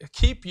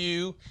keep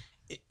you,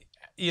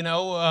 in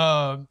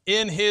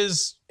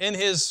his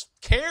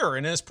care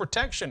and his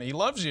protection. He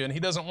loves you, and he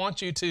doesn't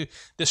want you to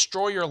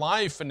destroy your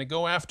life and to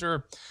go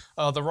after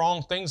the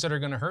wrong things that are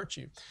going to hurt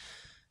you.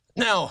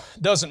 Now,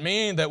 doesn't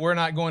mean that we're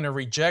not going to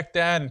reject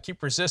that and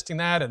keep resisting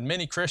that, and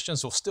many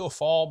Christians will still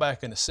fall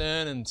back into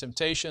sin and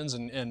temptations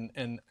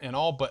and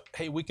all, but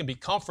hey, we can be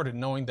comforted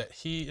knowing that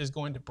he is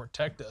going to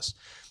protect us,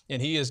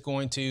 and he is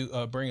going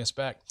to bring us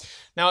back.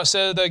 Now, it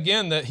said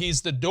again that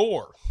he's the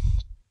door,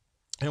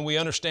 and we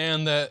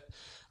understand that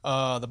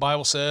the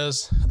Bible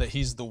says that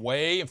he's the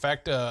way. In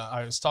fact,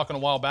 I was talking a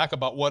while back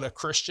about what a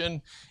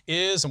Christian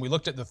is, and we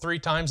looked at the 3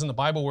 times in the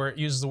Bible where it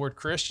uses the word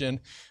Christian,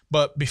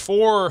 but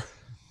before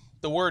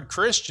the word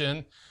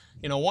Christian,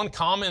 one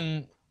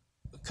common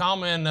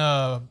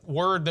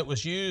word that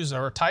was used,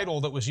 or a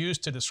title that was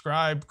used to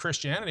describe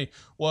Christianity,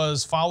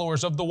 was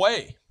followers of the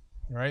way,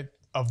 right?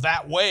 Of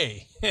that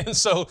way. And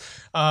so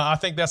I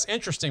think that's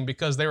interesting,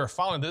 because they were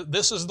following,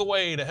 this is the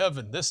way to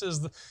heaven. This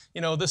is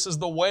this is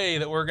the way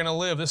that we're going to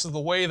live. This is the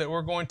way that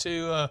we're going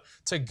to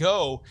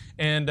go.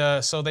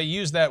 And so they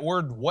use that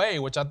word way,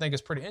 which I think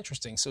is pretty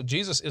interesting. So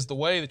Jesus is the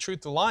way, the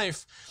truth, the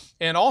life.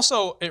 And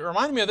also it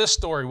reminded me of this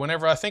story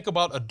whenever I think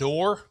about a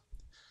door.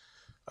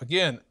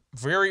 Again,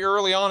 very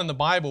early on in the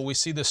Bible, we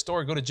see this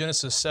story. Go to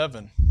Genesis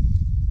 7.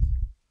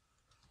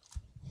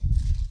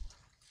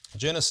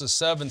 Genesis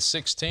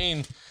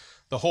 7:16.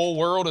 The whole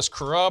world is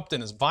corrupt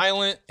and is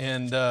violent,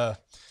 and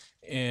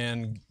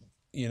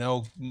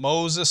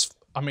Moses,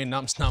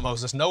 not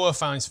Moses, Noah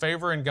finds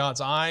favor in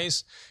God's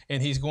eyes,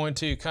 and he's going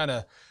to kind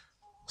of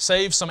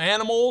save some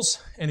animals,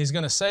 and he's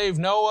going to save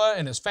Noah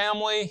and his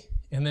family,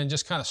 and then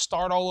just kind of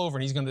start all over,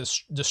 and he's going to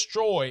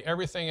destroy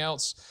everything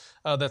else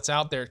that's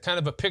out there. Kind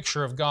of a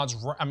picture of God's,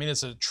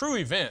 it's a true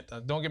event,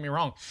 don't get me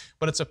wrong,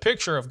 but it's a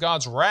picture of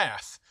God's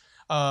wrath.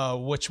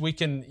 Which we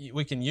can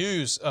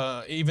use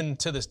even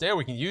to this day.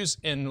 We can use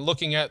in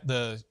looking at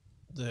the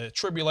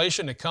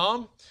tribulation to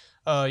come.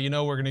 We're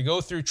going to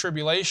go through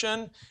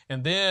tribulation,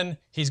 and then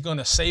he's going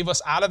to save us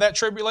out of that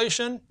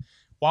tribulation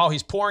while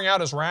he's pouring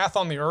out his wrath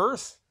on the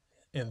earth,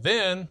 and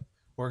then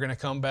we're going to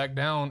come back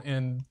down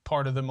in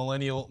part of the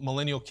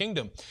millennial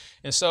kingdom.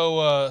 And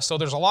so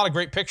there's a lot of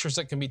great pictures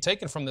that can be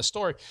taken from this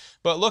story.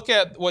 But look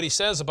at what he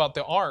says about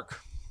the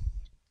ark.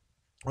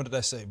 What did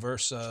I say?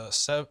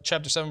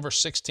 Chapter 7,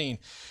 verse 16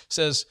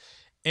 says,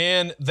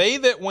 and they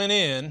that went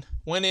in,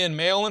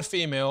 male and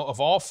female of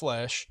all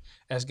flesh,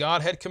 as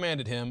God had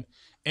commanded him,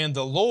 and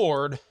the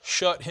Lord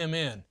shut him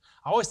in.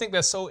 I always think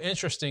that's so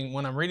interesting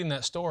when I'm reading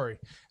that story.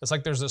 It's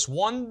like there's this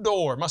one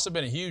door, must have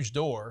been a huge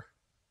door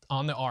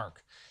on the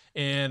ark.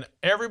 And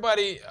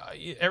everybody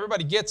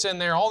gets in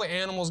there, all the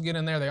animals get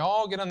in there, they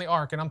all get on the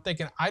ark. And I'm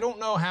thinking, I don't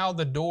know how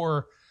the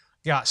door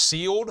got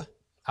sealed.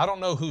 I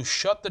don't know who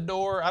shut the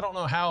door. I don't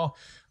know how,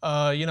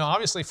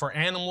 obviously for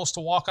animals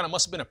to walk on, it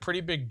must have been a pretty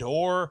big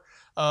door.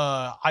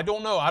 I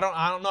don't know. I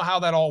don't know how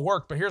that all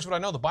worked, but here's what I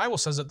know. The Bible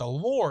says that the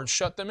Lord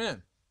shut them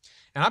in.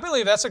 And I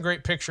believe that's a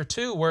great picture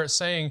too, where it's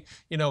saying,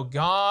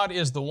 God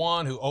is the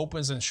one who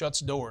opens and shuts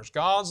doors.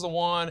 God's the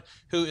one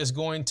who is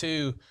going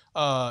to,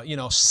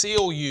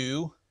 seal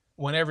you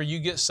whenever you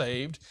get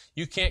saved.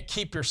 You can't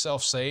keep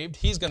yourself saved.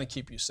 He's going to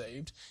keep you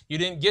saved. You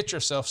didn't get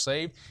yourself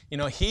saved.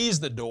 He's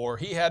the door.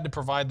 He had to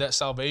provide that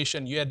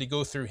salvation. You had to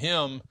go through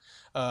him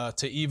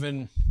to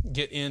even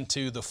get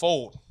into the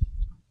fold.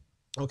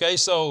 Okay,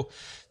 so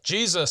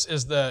Jesus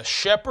is the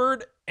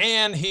shepherd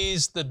and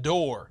he's the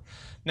door.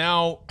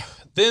 Now,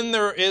 then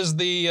there is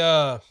the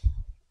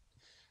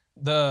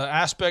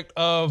aspect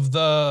of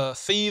the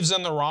thieves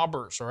and the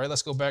robbers. All right,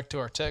 let's go back to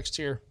our text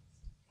here.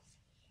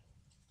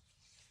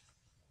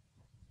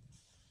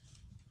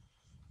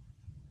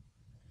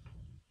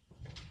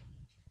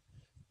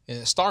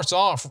 And it starts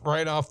off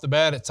right off the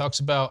bat. It talks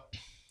about,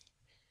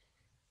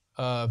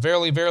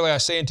 verily, verily, I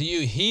say unto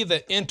you, he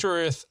that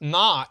entereth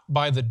not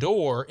by the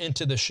door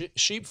into the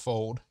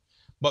sheepfold,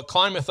 but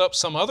climbeth up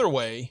some other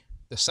way,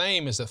 the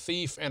same is a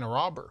thief and a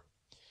robber.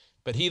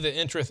 But he that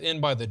entereth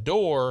in by the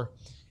door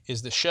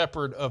is the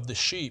shepherd of the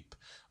sheep.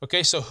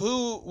 Okay, so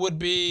who would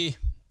be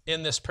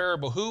in this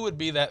parable? Who would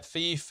be that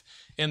thief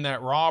and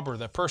that robber,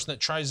 that person that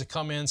tries to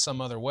come in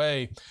some other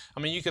way? I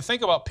mean, you could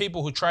think about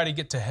people who try to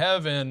get to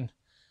heaven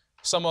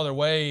some other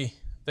way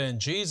than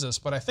Jesus,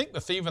 but I think the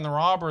thief and the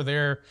robber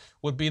there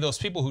would be those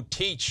people who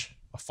teach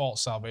a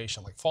false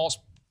salvation, like false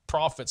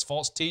prophets,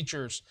 false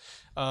teachers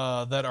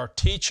that are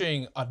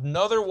teaching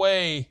another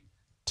way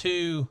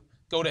to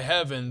go to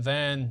heaven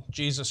than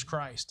Jesus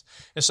Christ.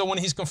 And so when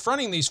he's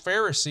confronting these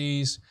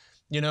Pharisees,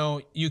 you know,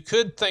 you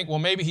could think, well,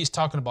 maybe he's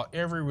talking about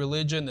every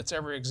religion that's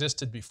ever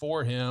existed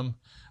before him.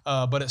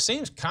 But it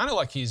seems kind of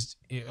like he's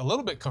a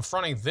little bit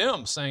confronting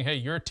them, saying, hey,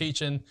 you're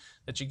teaching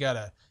that you got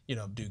to, you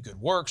know, do good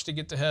works to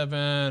get to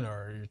heaven,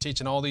 or you're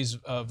teaching all these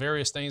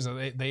various things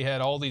that they had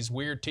all these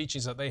weird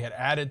teachings that they had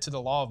added to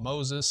the law of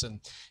Moses, and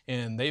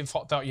they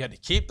thought you had to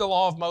keep the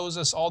law of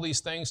Moses, all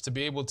these things to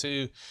be able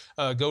to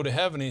go to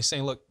heaven. And he's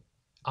saying, look,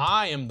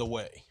 I am the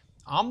way.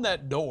 I'm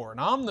that door, and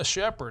I'm the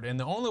shepherd, and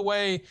the only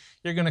way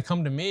you're going to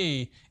come to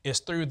me is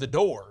through the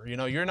door. You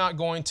know, you're not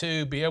going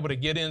to be able to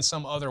get in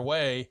some other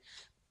way.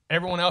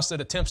 Everyone else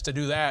that attempts to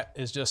do that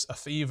is just a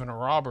thief and a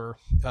robber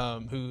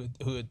who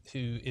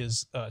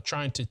is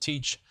trying to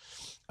teach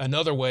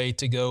another way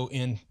to go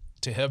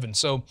into heaven.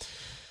 So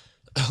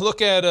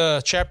look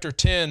at chapter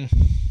 10,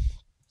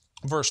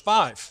 verse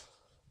 5.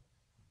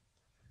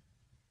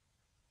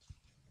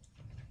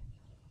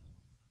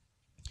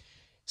 It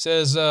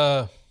says,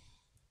 well,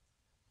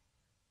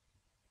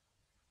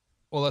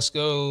 let's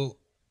go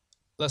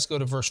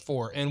to verse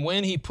 4. And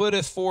when he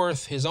putteth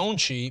forth his own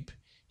sheep,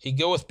 he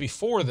goeth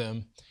before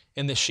them,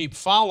 and the sheep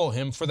follow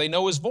him, for they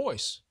know his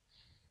voice.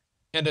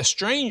 And a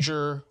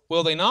stranger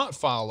will they not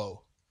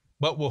follow,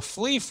 but will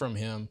flee from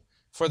him,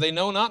 for they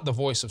know not the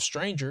voice of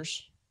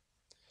strangers.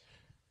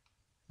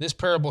 This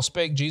parable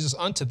spake Jesus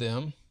unto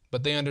them,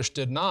 but they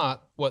understood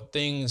not what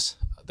things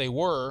they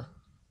were,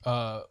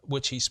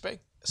 which he spake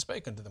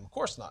unto them. Of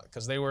course not,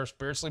 because they were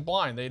spiritually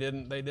blind.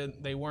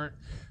 They weren't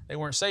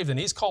saved. And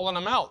he's calling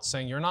them out,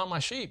 saying, you're not my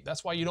sheep.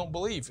 That's why you don't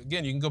believe.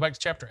 Again, you can go back to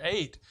chapter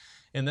 8,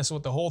 and this is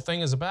what the whole thing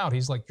is about.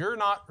 He's like, you're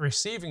not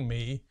receiving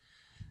me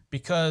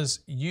because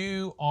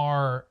you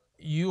are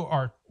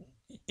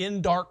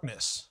in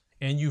darkness,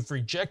 and you've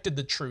rejected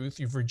the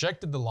truth, you've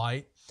rejected the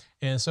light.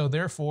 And so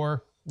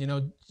therefore, you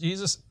know,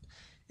 Jesus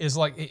is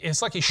like,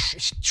 it's like he's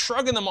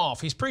shrugging them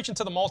off. He's preaching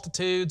to the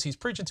multitudes, he's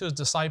preaching to his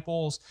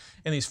disciples,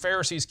 and these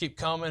Pharisees keep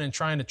coming and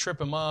trying to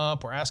trip him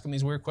up or ask him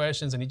these weird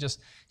questions, and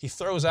he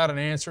throws out an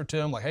answer to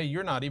them like, hey,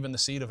 you're not even the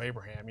seed of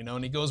Abraham, you know,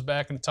 and he goes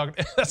back and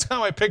talks. That's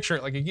how I picture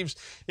it. Like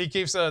he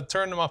keeps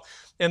turning them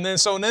off. And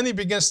then he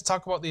begins to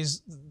talk about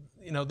these,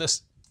 you know,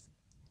 this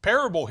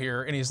parable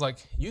here, and he's like,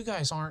 you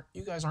guys aren't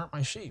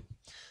my sheep.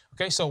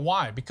 Okay, so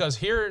why? Because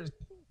here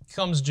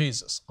comes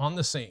Jesus on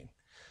the scene.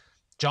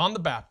 John the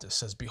Baptist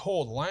says,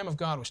 behold, the Lamb of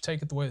God which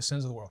taketh away the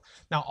sins of the world.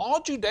 Now,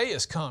 all Judea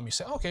has come. You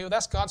say, okay, well,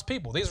 that's God's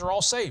people. These are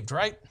all saved,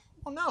 right?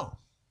 Well, no.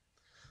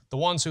 The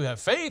ones who have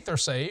faith are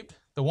saved.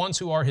 The ones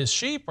who are his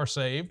sheep are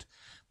saved.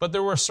 But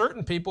there were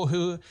certain people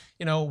who,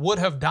 you know, would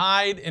have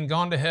died and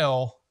gone to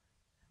hell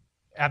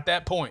at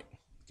that point,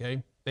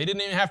 okay? They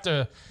didn't even have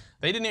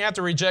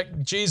to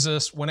reject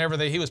Jesus whenever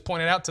he was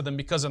pointed out to them,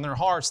 because in their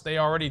hearts, they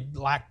already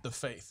lacked the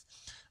faith.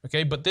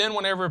 Okay, but then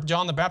whenever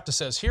John the Baptist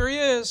says, here he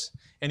is,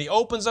 and he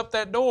opens up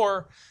that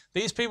door,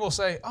 these people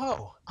say,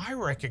 oh, I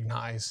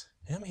recognize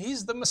him.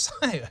 He's the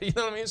Messiah. You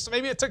know what I mean? So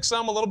maybe it took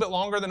some a little bit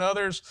longer than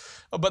others,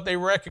 but they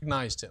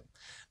recognized him.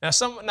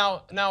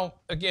 Now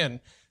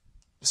again,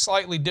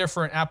 slightly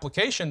different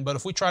application, but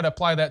if we try to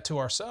apply that to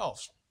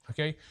ourselves,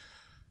 okay?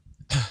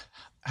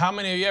 How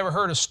many of you ever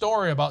heard a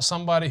story about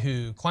somebody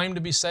who claimed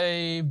to be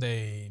saved,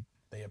 they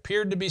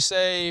appeared to be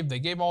saved, they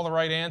gave all the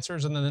right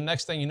answers, and then the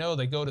next thing you know,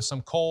 they go to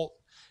some cult,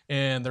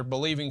 and they're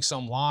believing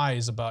some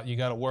lies about you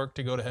got to work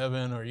to go to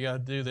heaven, or you got to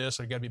do this,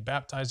 or you got to be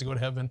baptized to go to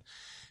heaven.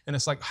 And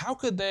it's like, how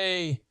could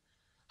they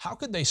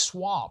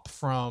swap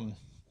from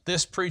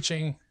this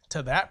preaching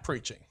to that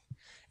preaching?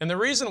 And the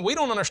reason we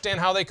don't understand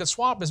how they could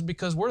swap is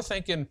because we're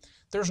thinking,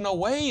 there's no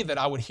way that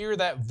I would hear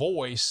that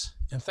voice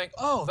and think,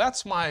 oh,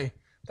 that's my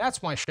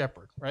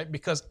shepherd, right?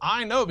 Because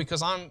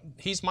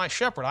he's my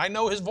shepherd. I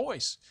know his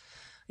voice.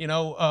 You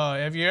know,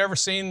 have you ever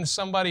seen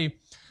somebody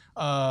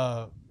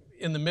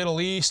in the Middle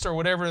East or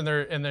whatever,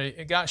 and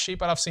they got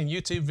sheep out? I've seen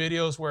YouTube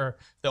videos where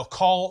they'll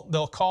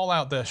call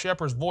out the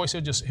shepherd's voice.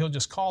 He'll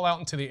just call out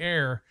into the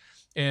air,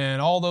 and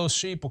all those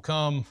sheep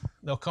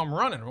they'll come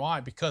running.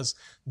 Why? Because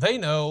they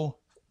know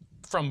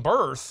from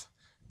birth,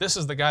 this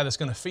is the guy that's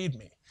going to feed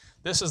me.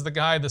 This is the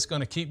guy that's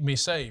going to keep me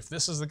safe.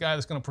 This is the guy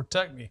that's going to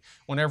protect me.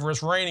 Whenever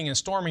it's raining and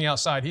storming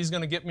outside, he's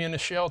going to get me in the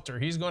shelter.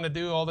 He's going to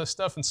do all this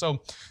stuff. And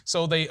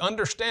so they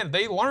understand,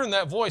 they learn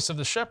that voice of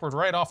the shepherd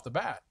right off the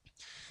bat.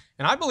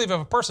 And I believe if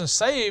a person's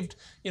saved,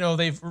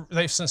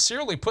 they've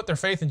sincerely put their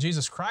faith in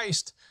Jesus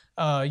Christ,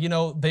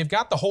 they've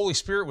got the Holy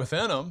Spirit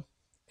within them,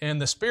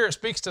 and the Spirit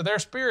speaks to their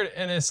spirit,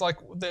 and it's like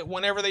that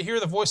whenever they hear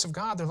the voice of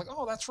God, they're like,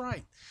 oh, that's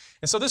right.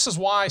 And so this is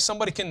why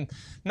somebody can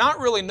not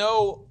really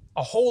know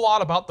a whole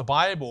lot about the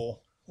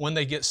Bible when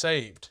they get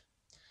saved.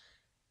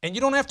 And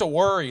you don't have to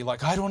worry,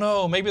 like, I don't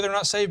know, maybe they're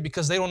not saved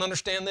because they don't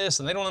understand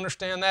this and they don't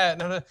understand that.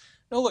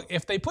 No, look,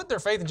 if they put their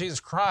faith in Jesus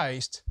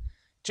Christ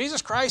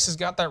has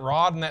got that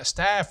rod and that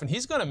staff, and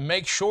He's going to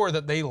make sure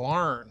that they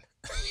learn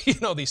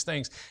these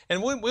things.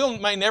 And we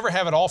may never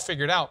have it all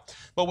figured out,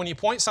 but when you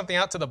point something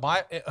out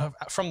to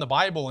from the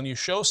Bible and you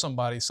show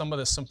somebody some of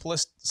the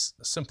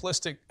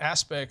simplistic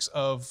aspects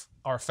of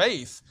our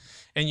faith,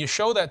 and you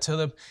show that to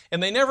them,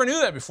 and they never knew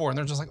that before, and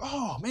they're just like,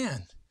 oh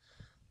man,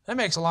 that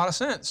makes a lot of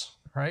sense,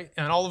 right?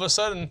 And all of a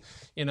sudden,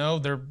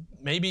 they're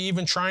maybe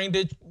even trying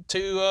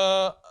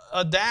to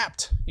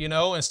adapt,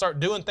 and start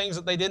doing things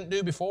that they didn't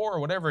do before or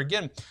whatever.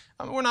 Again,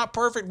 we're not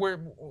perfect.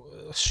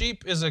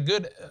 Sheep is a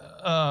good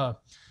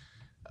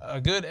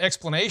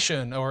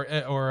explanation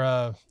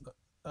or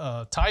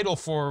title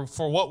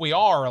for what we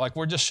are. Like,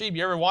 we're just sheep.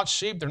 You ever watch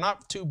sheep? They're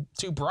not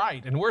too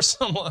bright, and we're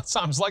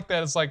sometimes like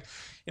that. It's like,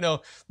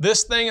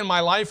 this thing in my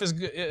life is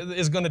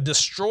going to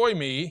destroy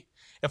me.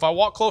 If I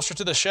walk closer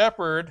to the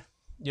shepherd,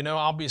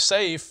 I'll be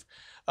safe.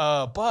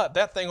 But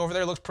that thing over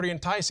there looks pretty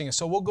enticing, and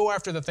so we'll go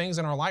after the things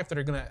in our life that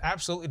are going to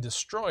absolutely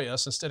destroy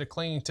us instead of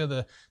clinging to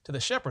the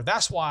shepherd.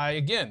 That's why,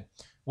 again,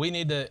 we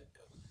need to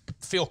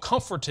feel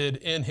comforted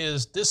in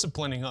His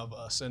disciplining of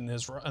us and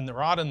the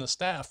rod and the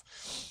staff.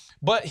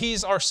 But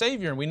He's our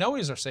Savior, and we know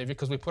He's our Savior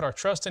because we put our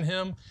trust in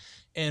Him,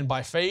 and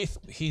by faith,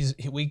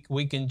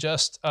 we can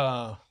just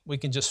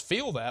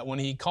feel that when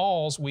He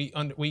calls, we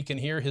can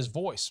hear His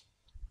voice.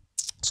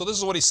 So this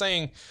is what He's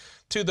saying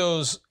to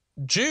those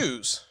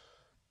Jews.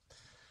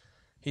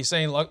 He's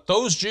saying, look,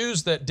 those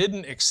Jews that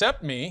didn't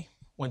accept me,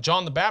 when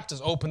John the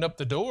Baptist opened up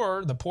the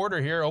door, the porter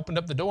here opened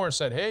up the door and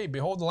said, hey,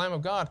 behold the Lamb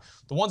of God,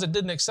 the ones that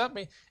didn't accept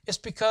me, it's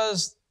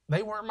because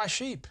they weren't my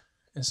sheep.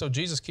 And so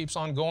Jesus keeps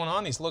on going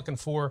on. He's looking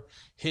for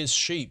His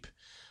sheep.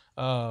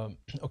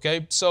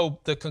 Okay, so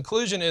the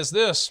conclusion is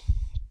this.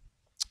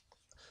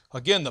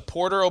 Again, the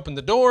porter opened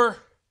the door.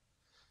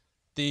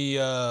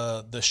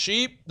 The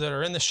sheep that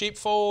are in the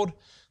sheepfold,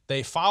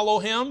 they follow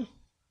Him.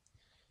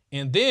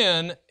 And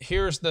then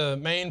here's the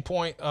main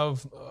point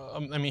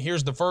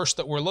here's the verse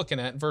that we're looking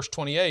at, verse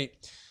 28.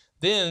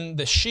 Then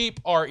the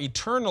sheep are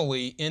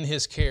eternally in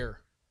His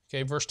care.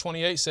 Okay, verse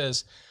 28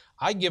 says,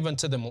 I give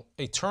unto them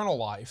eternal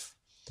life,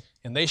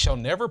 and they shall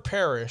never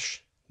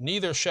perish,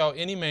 neither shall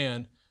any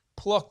man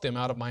pluck them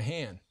out of my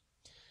hand.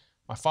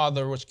 My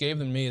Father which gave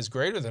them to me is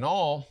greater than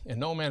all, and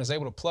no man is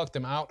able to pluck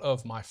them out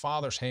of my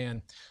Father's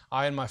hand.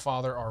 I and my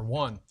Father are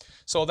one.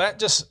 So that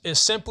just is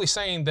simply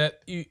saying that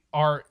you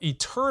are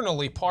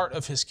eternally part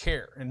of His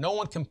care, and no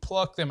one can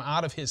pluck them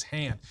out of His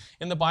hand.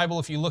 In the Bible,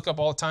 if you look up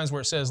all the times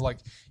where it says like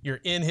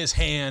you're in His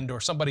hand or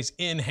somebody's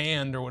in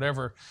hand or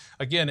whatever,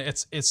 again,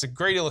 it's a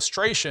great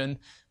illustration,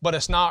 but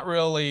it's not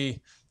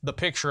really the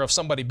picture of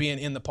somebody being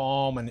in the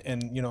palm and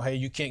hey,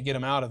 you can't get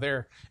them out of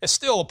there. It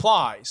still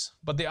applies,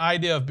 but the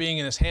idea of being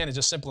in His hand is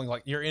just simply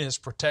like you're in His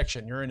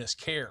protection, you're in His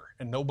care,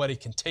 and nobody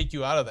can take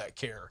you out of that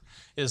care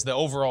is the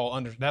overall,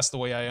 that's the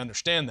way I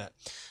understand that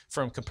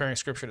from comparing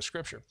Scripture to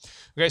Scripture.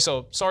 Okay,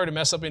 so sorry to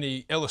mess up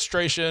any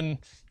illustration.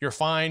 You're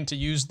fine to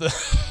use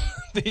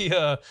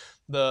the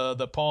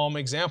palm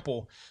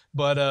example,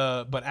 but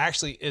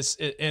actually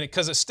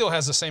because it still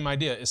has the same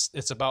idea.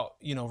 It's about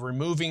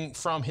removing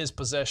from His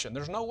possession.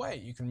 There's no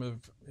way you can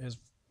move His.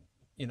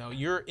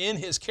 You're in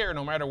His care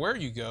no matter where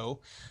you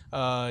go.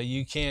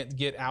 You can't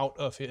get out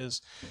of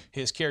His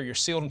care. You're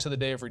sealed until the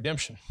day of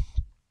redemption.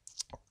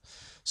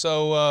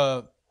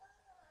 So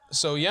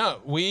yeah,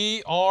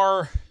 we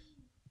are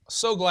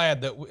so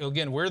glad that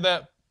again we're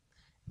that.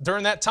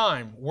 During that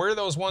time, we're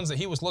those ones that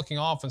He was looking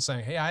off and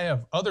saying, hey, I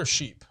have other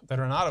sheep that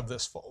are not of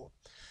this fold.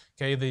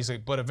 Okay,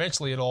 but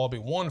eventually it'll all be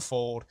one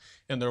fold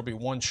and there'll be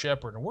one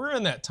shepherd. And we're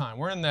in that time.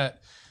 We're in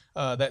that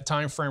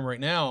time frame right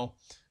now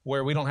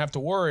where we don't have to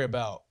worry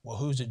about, well,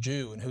 who's a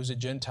Jew and who's a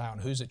Gentile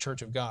and who's a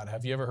church of God.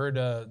 Have you ever heard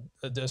a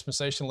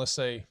dispensationalist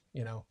say,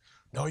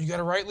 no, you got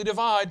to rightly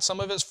divide. Some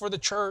of it's for the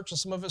church and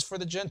some of it's for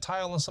the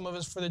Gentile and some of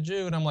it's for the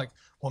Jew. And I'm like,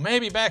 well,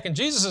 maybe back in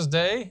Jesus'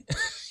 day,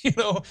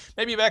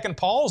 maybe back in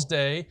Paul's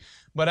day,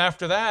 but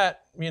after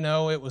that,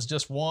 it was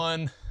just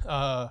one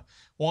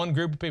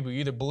group of people. You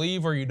either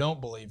believe or you don't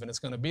believe, and it's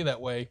going to be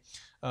that way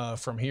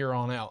from here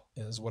on out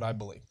is what I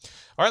believe.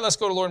 All right, let's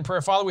go to Lord in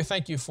prayer. Father, we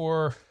thank You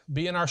for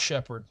being our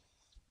shepherd.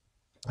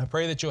 I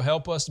pray that You'll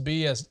help us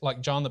be as like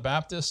John the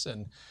Baptist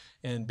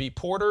and be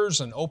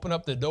porters and open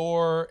up the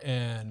door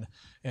and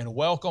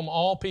welcome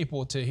all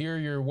people to hear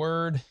Your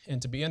word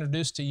and to be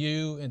introduced to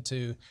You and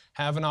to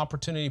have an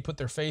opportunity to put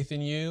their faith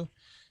in You.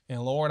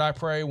 And Lord, I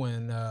pray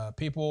when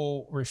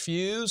people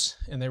refuse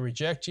and they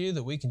reject You,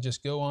 that we can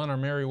just go on our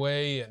merry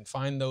way and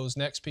find those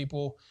next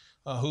people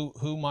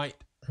who might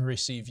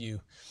receive You.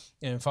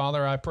 And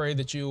Father, I pray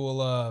that You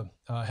will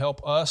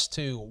help us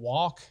to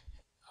walk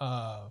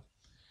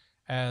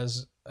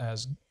as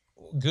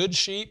good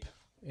sheep,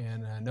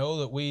 and know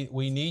that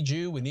we need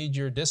you. We need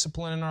your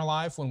discipline in our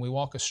life when we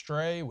walk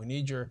astray. We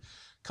need your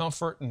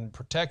comfort and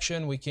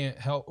protection. We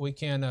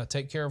can't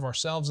take care of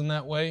ourselves in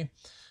that way.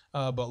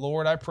 But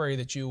Lord, I pray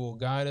that you will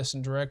guide us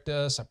and direct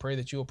us. I pray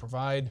that you will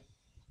provide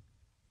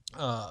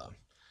uh,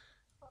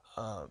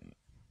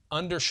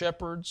 under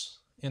shepherds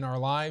in our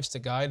lives to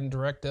guide and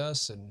direct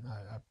us. And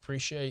I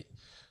appreciate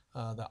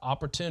the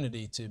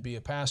opportunity to be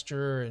a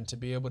pastor and to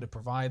be able to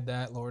provide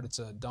that. Lord, it's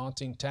a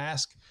daunting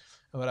task,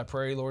 but I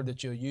pray, Lord,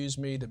 that you'll use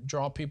me to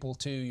draw people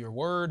to your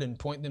word and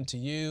point them to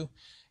you,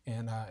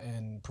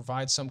 and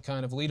provide some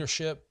kind of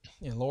leadership.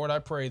 And Lord, I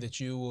pray that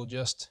you will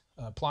just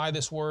apply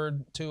this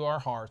word to our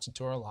hearts and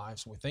to our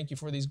lives. We thank you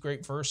for these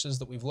great verses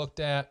that we've looked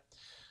at,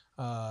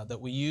 that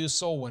we use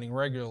soul winning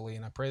regularly.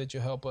 And I pray that you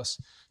help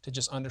us to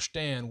just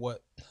understand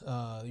what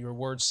your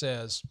word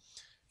says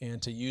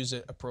and to use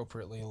it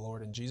appropriately,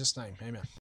 Lord. In Jesus' name, amen.